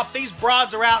out WAP, these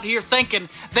broads are out here thinking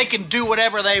they can do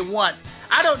whatever they want.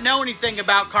 I don't know anything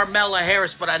about Kamala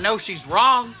Harris, but I know she's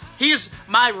wrong. Here's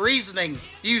my reasoning,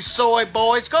 you soy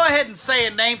boys. Go ahead and say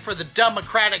a name for the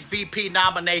Democratic VP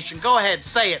nomination. Go ahead,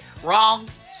 say it. Wrong.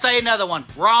 Say another one.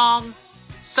 Wrong.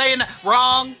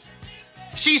 Wrong.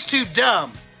 She's too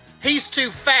dumb. He's too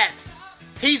fat.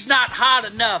 He's not hot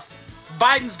enough.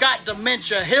 Biden's got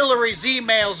dementia, Hillary's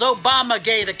emails,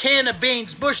 Obamagate, a can of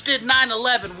beans, Bush did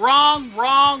 9/11. Wrong,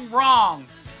 wrong, wrong.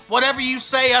 Whatever you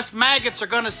say, us maggots are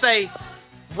going to say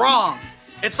wrong.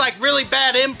 It's like really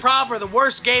bad improv or the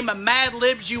worst game of Mad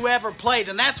Libs you ever played,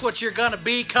 and that's what you're going to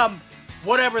be come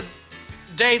whatever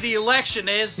day the election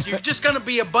is. You're just going to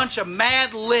be a bunch of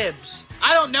Mad Libs.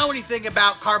 I don't know anything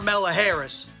about Kamala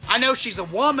Harris. I know she's a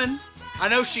woman, I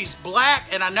know she's black,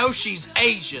 and I know she's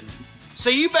Asian. So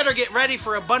you better get ready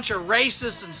for a bunch of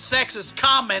racist and sexist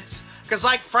comments, because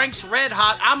like Frank's Red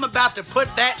Hot, I'm about to put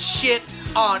that shit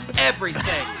on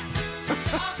everything.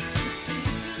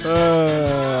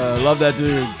 Love that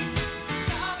dude.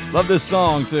 Love this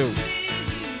song, too.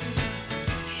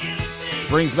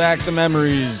 Brings back the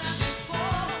memories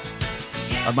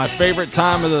of my favorite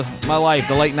time of my life,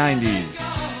 the late 90s.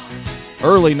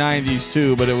 Early 90s,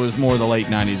 too, but it was more the late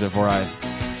 90s before I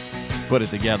put it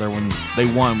together when they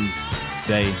won.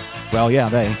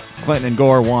 Clinton and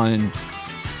Gore won in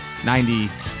 90.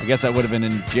 I guess that would have been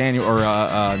in January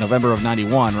or November of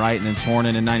 91, right? And then sworn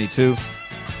in 92.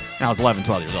 I was 11,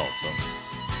 12 years old. So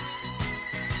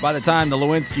by the time the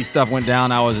Lewinsky stuff went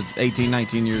down, I was 18,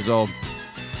 19 years old.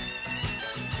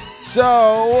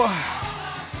 So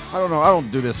I don't know. I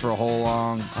don't do this for a whole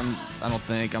long. I don't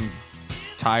think. I'm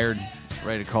tired,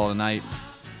 ready to call it a night.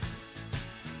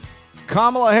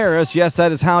 Kamala Harris, yes,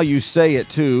 that is how you say it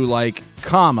too, like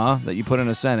comma that you put in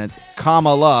a sentence.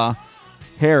 Kamala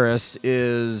Harris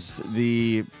is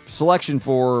the selection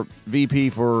for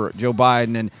VP for Joe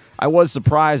Biden, and I was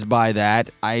surprised by that.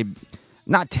 I'm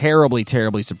not terribly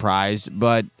surprised,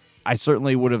 but I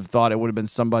certainly would have thought it would have been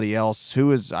somebody else.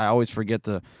 I always forget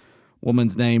the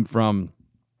woman's name from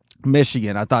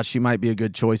Michigan. I thought she might be a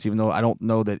good choice, even though I don't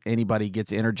know that anybody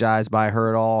gets energized by her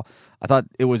at all. I thought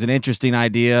it was an interesting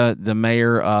idea. The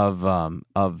mayor of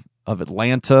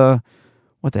Atlanta,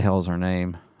 what the hell is her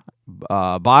name?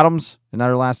 Bottoms, isn't that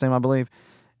her last name, I believe?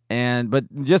 But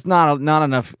just not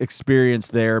enough experience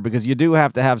there, because you do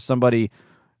have to have somebody,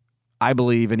 I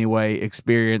believe anyway,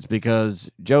 experienced,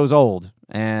 because Joe's old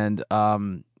and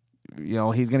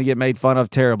he's going to get made fun of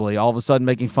terribly. All of a sudden,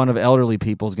 making fun of elderly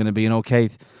people is going to be an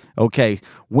okay.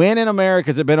 When in America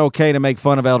has it been okay to make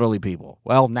fun of elderly people?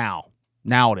 Well, now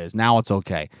it is. Now it's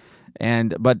okay.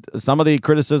 But some of the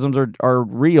criticisms are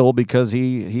real, because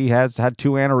he has had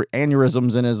 2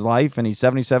 aneurysms in his life, and he's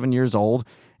 77 years old,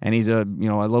 and he's a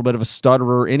little bit of a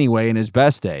stutterer anyway in his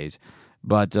best days.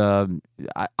 But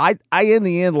I in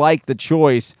the end like the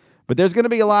choice. But there's going to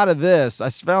be a lot of this. I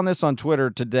found this on Twitter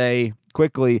today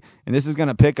quickly, and this is going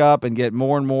to pick up and get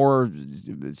more and more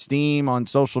steam on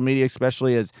social media,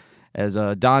 especially as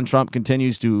Don Trump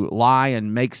continues to lie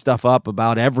and make stuff up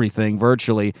about everything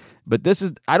virtually. But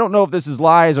I don't know if this is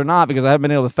lies or not, because I haven't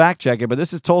been able to fact check it, but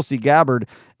this is Tulsi Gabbard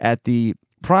at the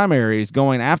primaries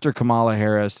going after Kamala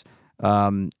Harris.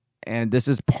 And this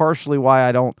is partially why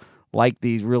I don't like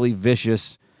these really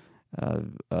vicious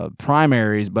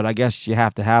primaries, but I guess you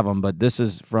have to have them. But this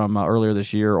is from earlier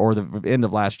this year, or the end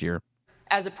of last year.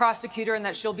 As a prosecutor, and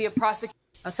that she'll be a prosecutor.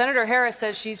 Senator Harris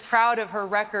says she's proud of her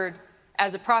record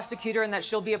as a prosecutor and that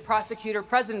she'll be a prosecutor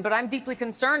president, but I'm deeply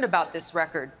concerned about this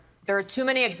record. There are too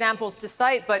many examples to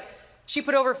cite, but she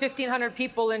put over 1,500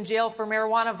 people in jail for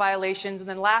marijuana violations and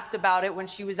then laughed about it when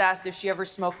she was asked if she ever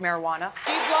smoked marijuana.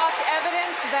 She blocked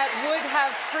evidence that would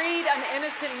have freed an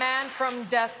innocent man from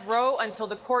death row until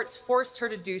the courts forced her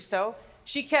to do so.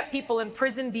 She kept people in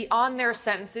prison beyond their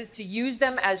sentences to use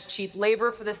them as cheap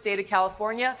labor for the state of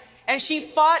California. And she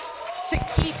fought to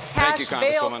keep cash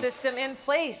bail system in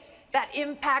place that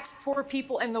impacts poor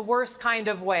people in the worst kind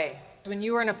of way. When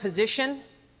you are in a position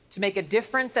to make a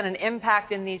difference and an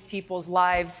impact in these people's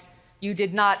lives, you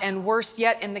did not. And worse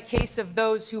yet, in the case of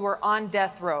those who were on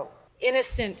death row,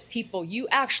 innocent people, you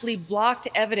actually blocked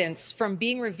evidence from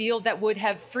being revealed that would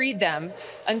have freed them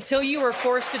until you were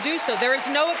forced to do so. There is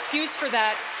no excuse for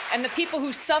that. And the people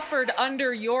who suffered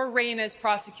under your reign as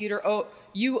prosecutor,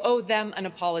 you owe them an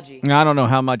apology. I don't know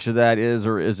how much of that is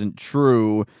or isn't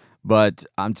true, but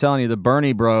I'm telling you, the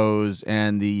Bernie bros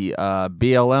and the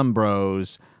BLM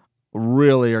bros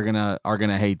really are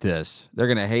gonna hate this. They're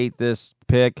gonna hate this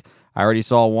pick. I already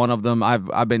saw one of them.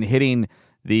 I've been hitting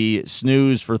the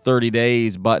snooze for 30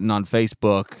 days button on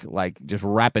Facebook, like just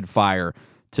rapid fire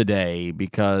today,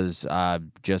 because I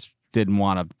just didn't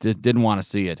want to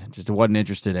see it. Just wasn't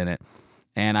interested in it.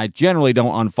 And I generally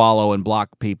don't unfollow and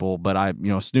block people, but I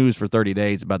snooze for 30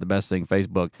 days about the best thing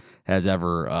Facebook has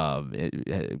ever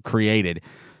created.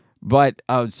 But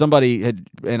somebody had,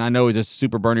 and I know he's a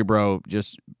super Bernie bro,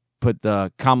 just put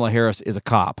the Kamala Harris is a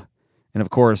cop. And of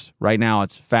course, right now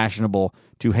it's fashionable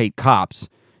to hate cops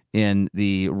in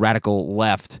the radical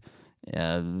left,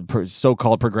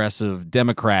 so-called progressive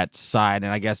Democrats side.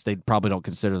 And I guess they probably don't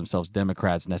consider themselves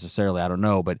Democrats necessarily. I don't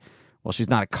know. But, well, she's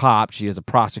not a cop. She is a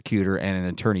prosecutor and an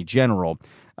attorney general.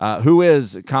 Who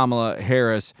is Kamala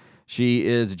Harris? She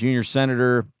is a junior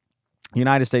senator,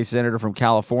 United States senator from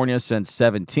California since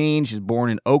 17. She's born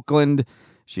in Oakland.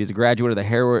 She's a graduate of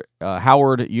the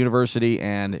Howard University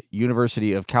and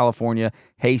University of California,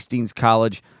 Hastings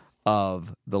College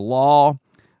of the Law.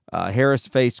 Harris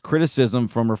faced criticism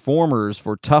from reformers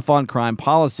for tough-on-crime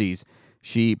policies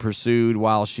she pursued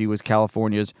while she was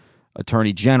California's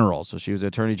attorney general. So she was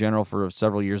attorney general for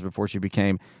several years before she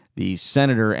became the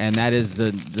senator, and that is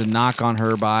the knock on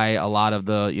her by a lot of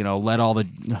the let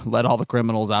all the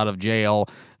criminals out of jail.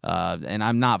 And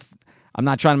I'm not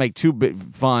trying to make too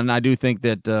fun. I do think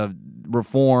that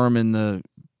reform in the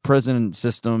prison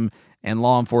system and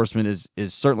law enforcement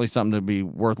is certainly something to be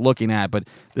worth looking at. But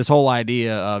this whole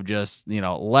idea of just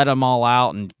let them all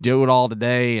out and do it all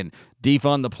today and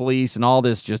defund the police and all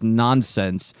this just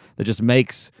nonsense that just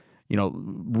makes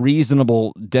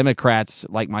reasonable Democrats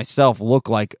like myself look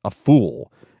like a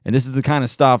fool. And this is the kind of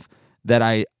stuff that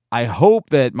I hope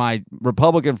that my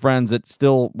Republican friends that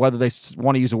still, whether they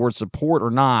want to use the word support or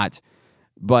not,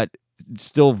 but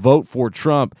still vote for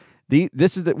Trump,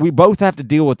 this is that we both have to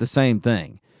deal with the same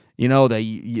thing. The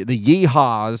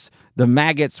yeehaws, the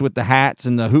maggots with the hats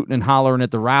and the hooting and hollering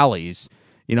at the rallies,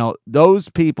 those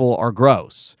people are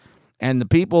gross. And the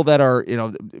people that are,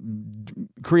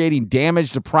 creating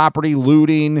damage to property,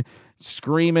 looting,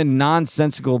 screaming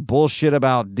nonsensical bullshit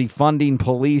about defunding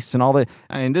police and all that.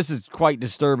 I mean, this is quite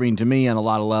disturbing to me on a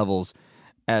lot of levels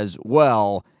as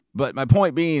well. But my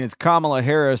point being is Kamala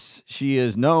Harris, she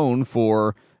is known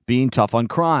for being tough on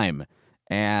crime.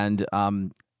 And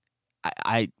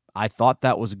I thought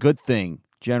that was a good thing,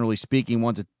 generally speaking.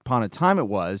 Once upon a time it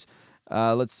was.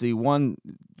 Let's see,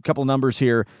 couple numbers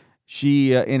here.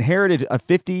 She inherited a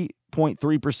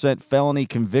 50.3% felony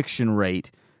conviction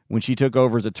rate when she took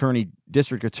over as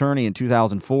district attorney in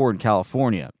 2004 in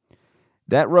California.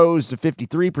 That rose to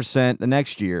 53% the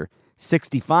next year,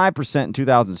 65% in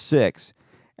 2006,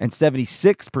 and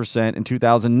 76% in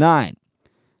 2009.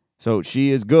 So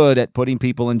she is good at putting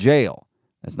people in jail.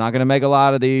 That's not going to make a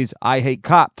lot of these I hate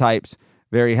cop types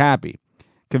very happy.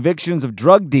 Convictions of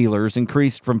drug dealers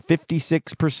increased from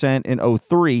 56% in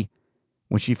 2003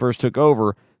 when she first took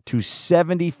over to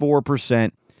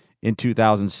 74% in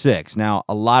 2006. Now,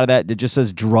 a lot of that, it just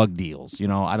says drug deals.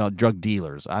 Drug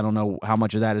dealers. I don't know how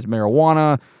much of that is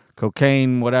marijuana,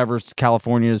 cocaine, whatever.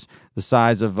 California's the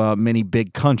size of many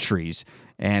big countries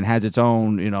and has its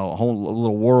own, whole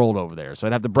little world over there. So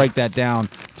I'd have to break that down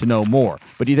to know more.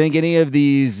 But do you think any of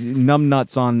these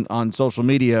numbnuts on social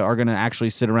media are going to actually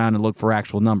sit around and look for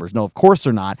actual numbers? No, of course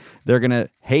they're not. They're going to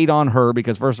hate on her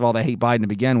because, first of all, they hate Biden to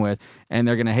begin with, and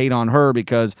they're going to hate on her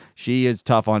because she is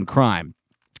tough on crime.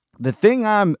 The thing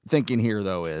I'm thinking here,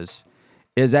 though, is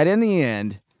that in the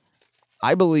end,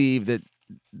 I believe that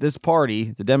this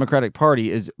party, the Democratic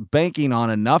Party, is banking on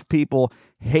enough people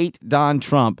hate Don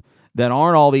Trump that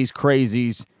aren't all these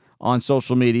crazies on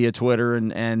social media, Twitter,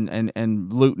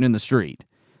 and looting in the street.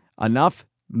 Enough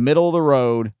middle of the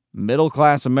road, middle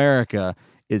class America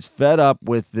is fed up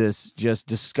with this just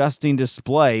disgusting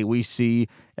display we see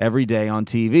every day on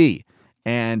TV.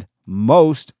 And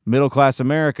most middle class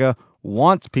America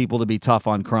wants people to be tough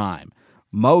on crime.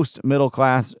 Most middle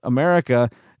class America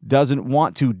doesn't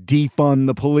want to defund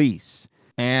the police.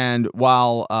 And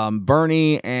while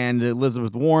Bernie and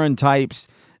Elizabeth Warren types,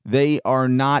 they are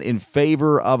not in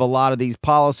favor of a lot of these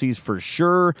policies for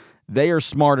sure, they are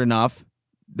smart enough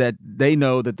that they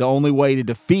know that the only way to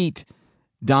defeat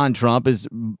Don Trump is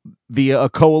via a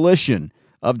coalition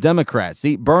of Democrats.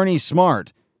 See, Bernie's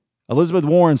smart. Elizabeth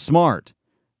Warren's smart.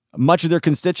 Much of their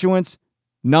constituents,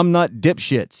 numbnut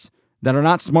dipshits that are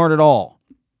not smart at all.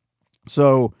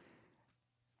 So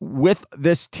with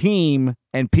this team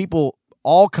and people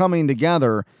all coming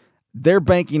together, they're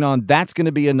banking on that's going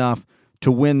to be enough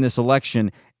to win this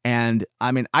election. And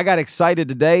I mean, I got excited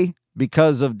today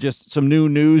because of just some new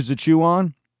news to chew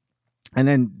on and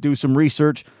then do some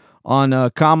research on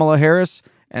Kamala Harris.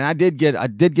 And I did get a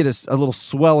little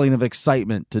swelling of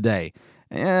excitement today.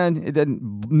 And it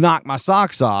didn't knock my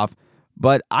socks off,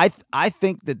 but I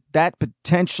think that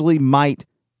potentially might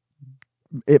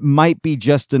be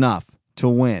just enough to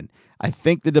win. I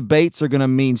think the debates are going to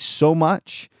mean so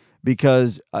much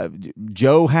because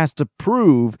Joe has to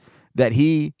prove that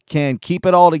he can keep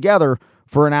it all together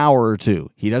for an hour or two.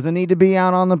 He doesn't need to be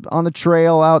out on the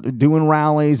trail, out doing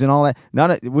rallies and all that.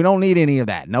 We don't need any of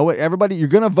that. No, everybody, you're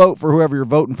going to vote for whoever you're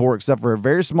voting for, except for a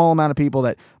very small amount of people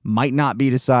that might not be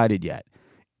decided yet.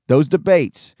 Those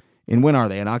debates, and when are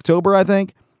they? In October, I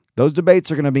think. Those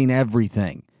debates are going to mean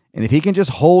everything. And if he can just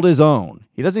hold his own,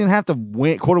 he doesn't even have to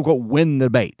win, quote unquote, win the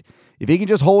debate. If he can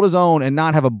just hold his own and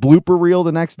not have a blooper reel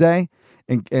the next day,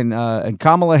 and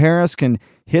Kamala Harris can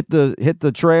hit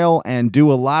the trail and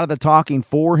do a lot of the talking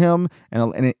for him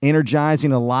and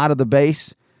energizing a lot of the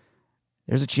base,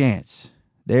 there's a chance.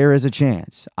 There is a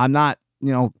chance. I'm not,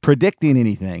 predicting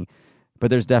anything, but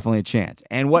there's definitely a chance.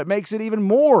 And what makes it even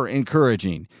more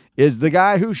encouraging is the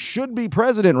guy who should be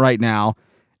president right now,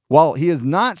 while he is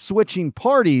not switching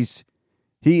parties,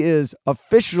 he is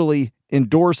officially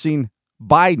endorsing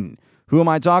Biden. Who am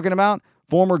I talking about?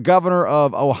 Former governor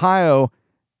of Ohio.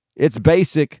 It's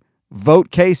basic. Vote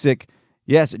Kasich.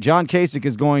 Yes, John Kasich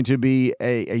is going to be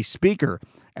a speaker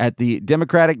at the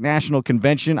Democratic National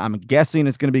Convention. I'm guessing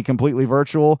it's going to be completely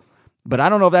virtual, but I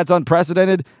don't know if that's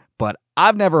unprecedented, but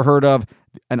I've never heard of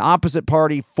an opposite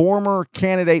party former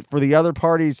candidate for the other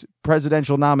party's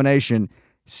presidential nomination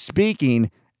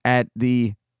speaking at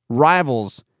the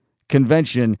rivals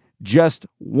convention just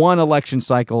one election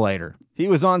cycle later. He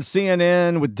was on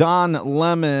CNN with Don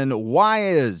Lemon. Why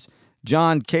is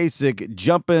John Kasich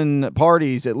jumping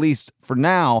parties, at least for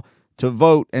now, to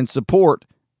vote and support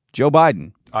Joe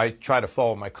Biden? I try to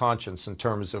follow my conscience in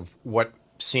terms of what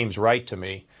seems right to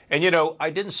me. And, I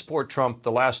didn't support Trump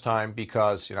the last time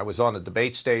because, I was on the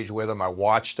debate stage with him. I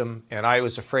watched him, and I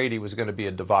was afraid he was going to be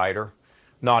a divider,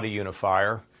 not a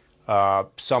unifier.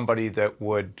 Somebody that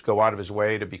would go out of his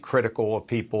way to be critical of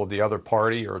people of the other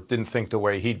party or didn't think the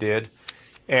way he did.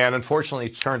 And unfortunately,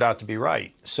 it's turned out to be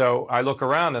right. So I look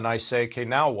around and I say, okay,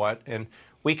 now what? And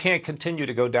we can't continue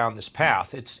to go down this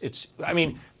path.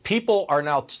 People are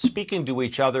now speaking to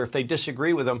each other if they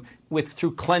disagree with them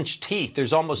through clenched teeth.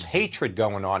 There's almost hatred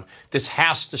going on. This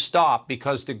has to stop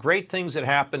because the great things that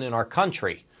happen in our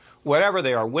country, whatever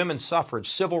they are, women's suffrage,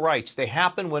 civil rights, they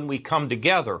happen when we come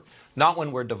together, not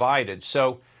when we're divided.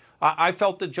 So I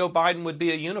felt that Joe Biden would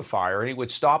be a unifier and he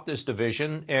would stop this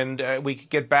division and we could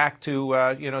get back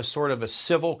to, sort of a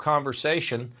civil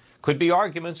conversation. Could be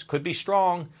arguments, could be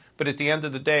strong, but at the end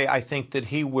of the day, I think that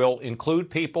he will include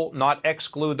people, not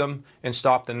exclude them, and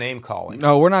stop the name calling.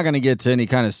 No, we're not going to get to any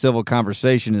kind of civil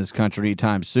conversation in this country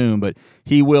anytime soon, but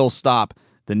he will stop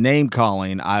the name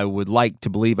calling. I would like to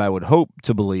believe, I would hope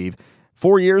to believe.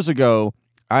 4 years ago,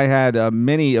 I had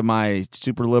many of my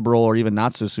super liberal or even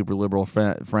not so super liberal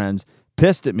friends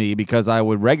pissed at me because I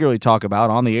would regularly talk about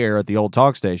on the air at the old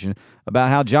talk station about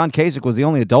how John Kasich was the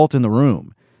only adult in the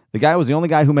room. The guy was the only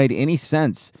guy who made any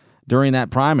sense during that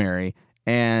primary,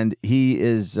 and he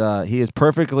is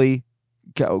perfectly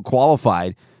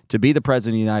qualified to be the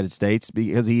president of the United States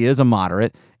because he is a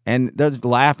moderate. And they're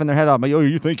laughing their head off. Like,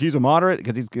 you think he's a moderate?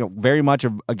 Because he's very much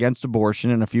against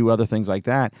abortion and a few other things like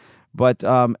that. But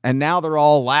and now they're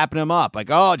all lapping him up. Like,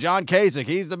 oh, John Kasich,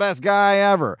 he's the best guy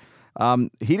ever.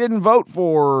 He didn't vote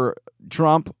for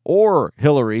Trump or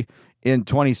Hillary in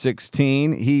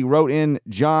 2016. He wrote in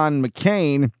John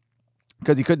McCain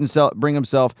because he couldn't bring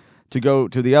himself to go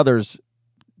to the others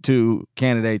two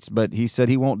candidates. But he said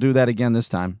he won't do that again this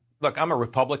time. Look, I'm a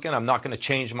Republican. I'm not going to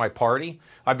change my party.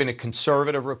 I've been a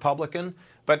conservative Republican,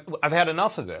 but I've had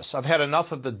enough of this. I've had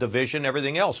enough of the division,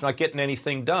 everything else. I'm not getting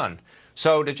anything done.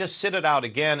 So to just sit it out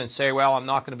again and say, well, I'm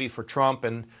not going to be for Trump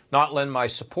and not lend my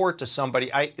support to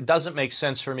somebody, it doesn't make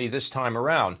sense for me this time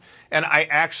around. And I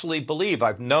actually believe,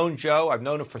 I've known Joe. I've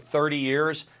known him for 30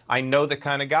 years. I know the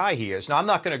kind of guy he is. Now, I'm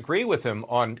not going to agree with him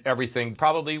on everything.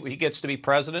 Probably he gets to be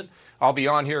president. I'll be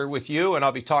on here with you, and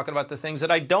I'll be talking about the things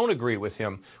that I don't agree with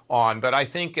him on. But I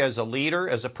think as a leader,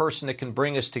 as a person that can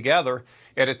bring us together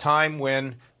at a time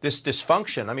when this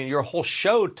dysfunction, I mean, your whole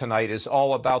show tonight is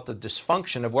all about the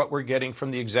dysfunction of what we're getting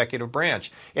from the executive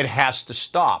branch. It has to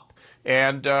stop.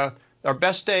 And our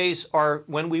best days are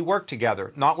when we work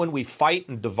together, not when we fight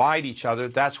and divide each other.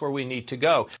 That's where we need to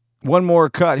go. One more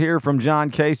cut here from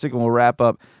John Kasich, and we'll wrap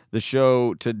up the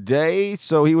show today.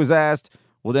 So he was asked,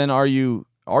 well, then are you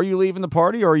leaving the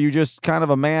party, or are you just kind of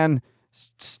a man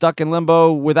stuck in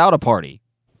limbo without a party?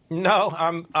 No,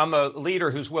 I'm a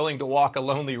leader who's willing to walk a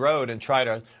lonely road and try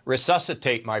to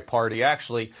resuscitate my party.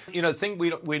 Actually, the thing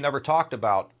we never talked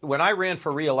about, when I ran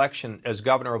for re-election as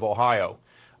governor of Ohio,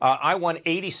 I won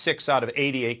 86 out of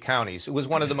 88 counties. It was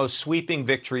one of the most sweeping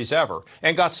victories ever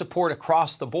and got support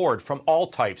across the board from all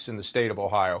types in the state of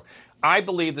Ohio. I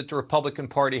believe that the Republican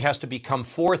Party has to become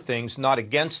for things, not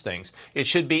against things. It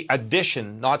should be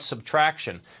addition, not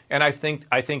subtraction. And I think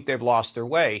they've lost their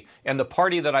way. And the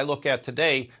party that I look at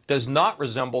today does not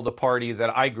resemble the party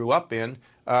that I grew up in.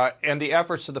 And the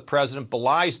efforts of the president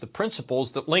belies the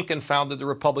principles that Lincoln founded the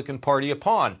Republican Party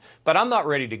upon. But I'm not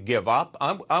ready to give up.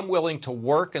 I'm willing to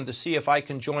work and to see if I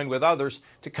can join with others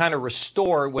to kind of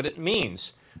restore what it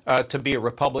means to be a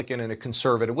Republican and a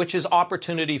conservative, which is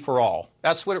opportunity for all.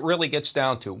 That's what it really gets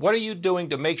down to. What are you doing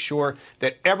to make sure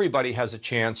that everybody has a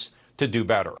chance to do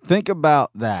better? Think about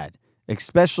that,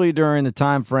 especially during the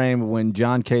time frame when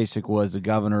John Kasich was the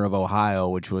governor of Ohio,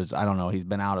 which was, I don't know, he's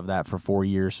been out of that for 4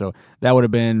 years. So that would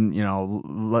have been,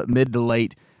 mid to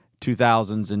late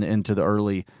 2000s and into the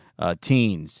early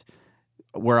teens,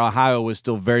 where Ohio was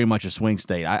still very much a swing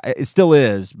state. It still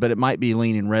is, but it might be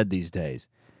leaning red these days.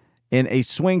 In a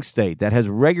swing state that has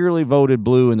regularly voted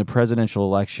blue in the presidential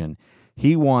election,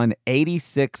 he won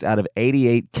 86 out of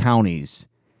 88 counties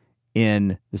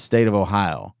in the state of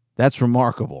Ohio. That's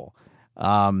remarkable.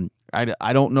 I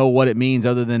don't know what it means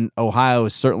other than Ohio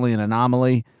is certainly an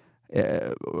anomaly,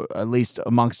 at least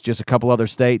amongst just a couple other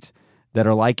states that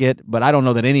are like it. But I don't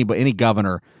know that any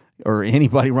governor or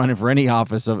anybody running for any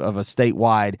office of a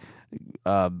statewide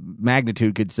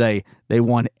magnitude could say they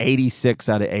won 86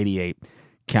 out of 88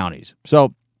 counties.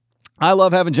 So I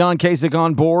love having John Kasich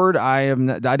on board. I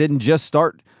didn't just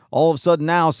start all of a sudden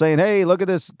now saying, hey, look at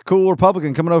this cool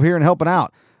Republican coming over here and helping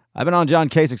out. I've been on John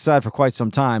Kasich's side for quite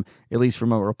some time, at least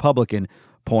from a Republican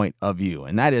point of view.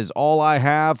 And that is all I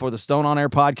have for the Stone on Air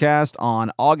podcast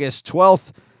on August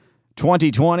 12th,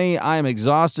 2020. I am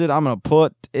exhausted. I'm going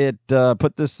to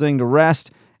put this thing to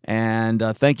rest. And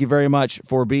thank you very much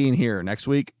for being here. Next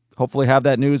week, hopefully have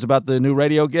that news about the new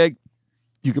radio gig.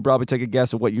 You could probably take a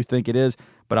guess at what you think it is,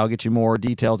 but I'll get you more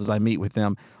details as I meet with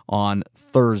them on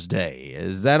Thursday.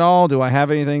 Is that all? Do I have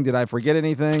anything? Did I forget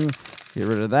anything? Get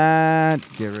rid of that.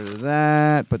 Get rid of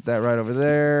that. Put that right over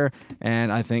there.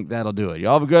 And I think that'll do it.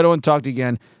 Y'all have a good one. Talk to you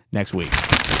again next week.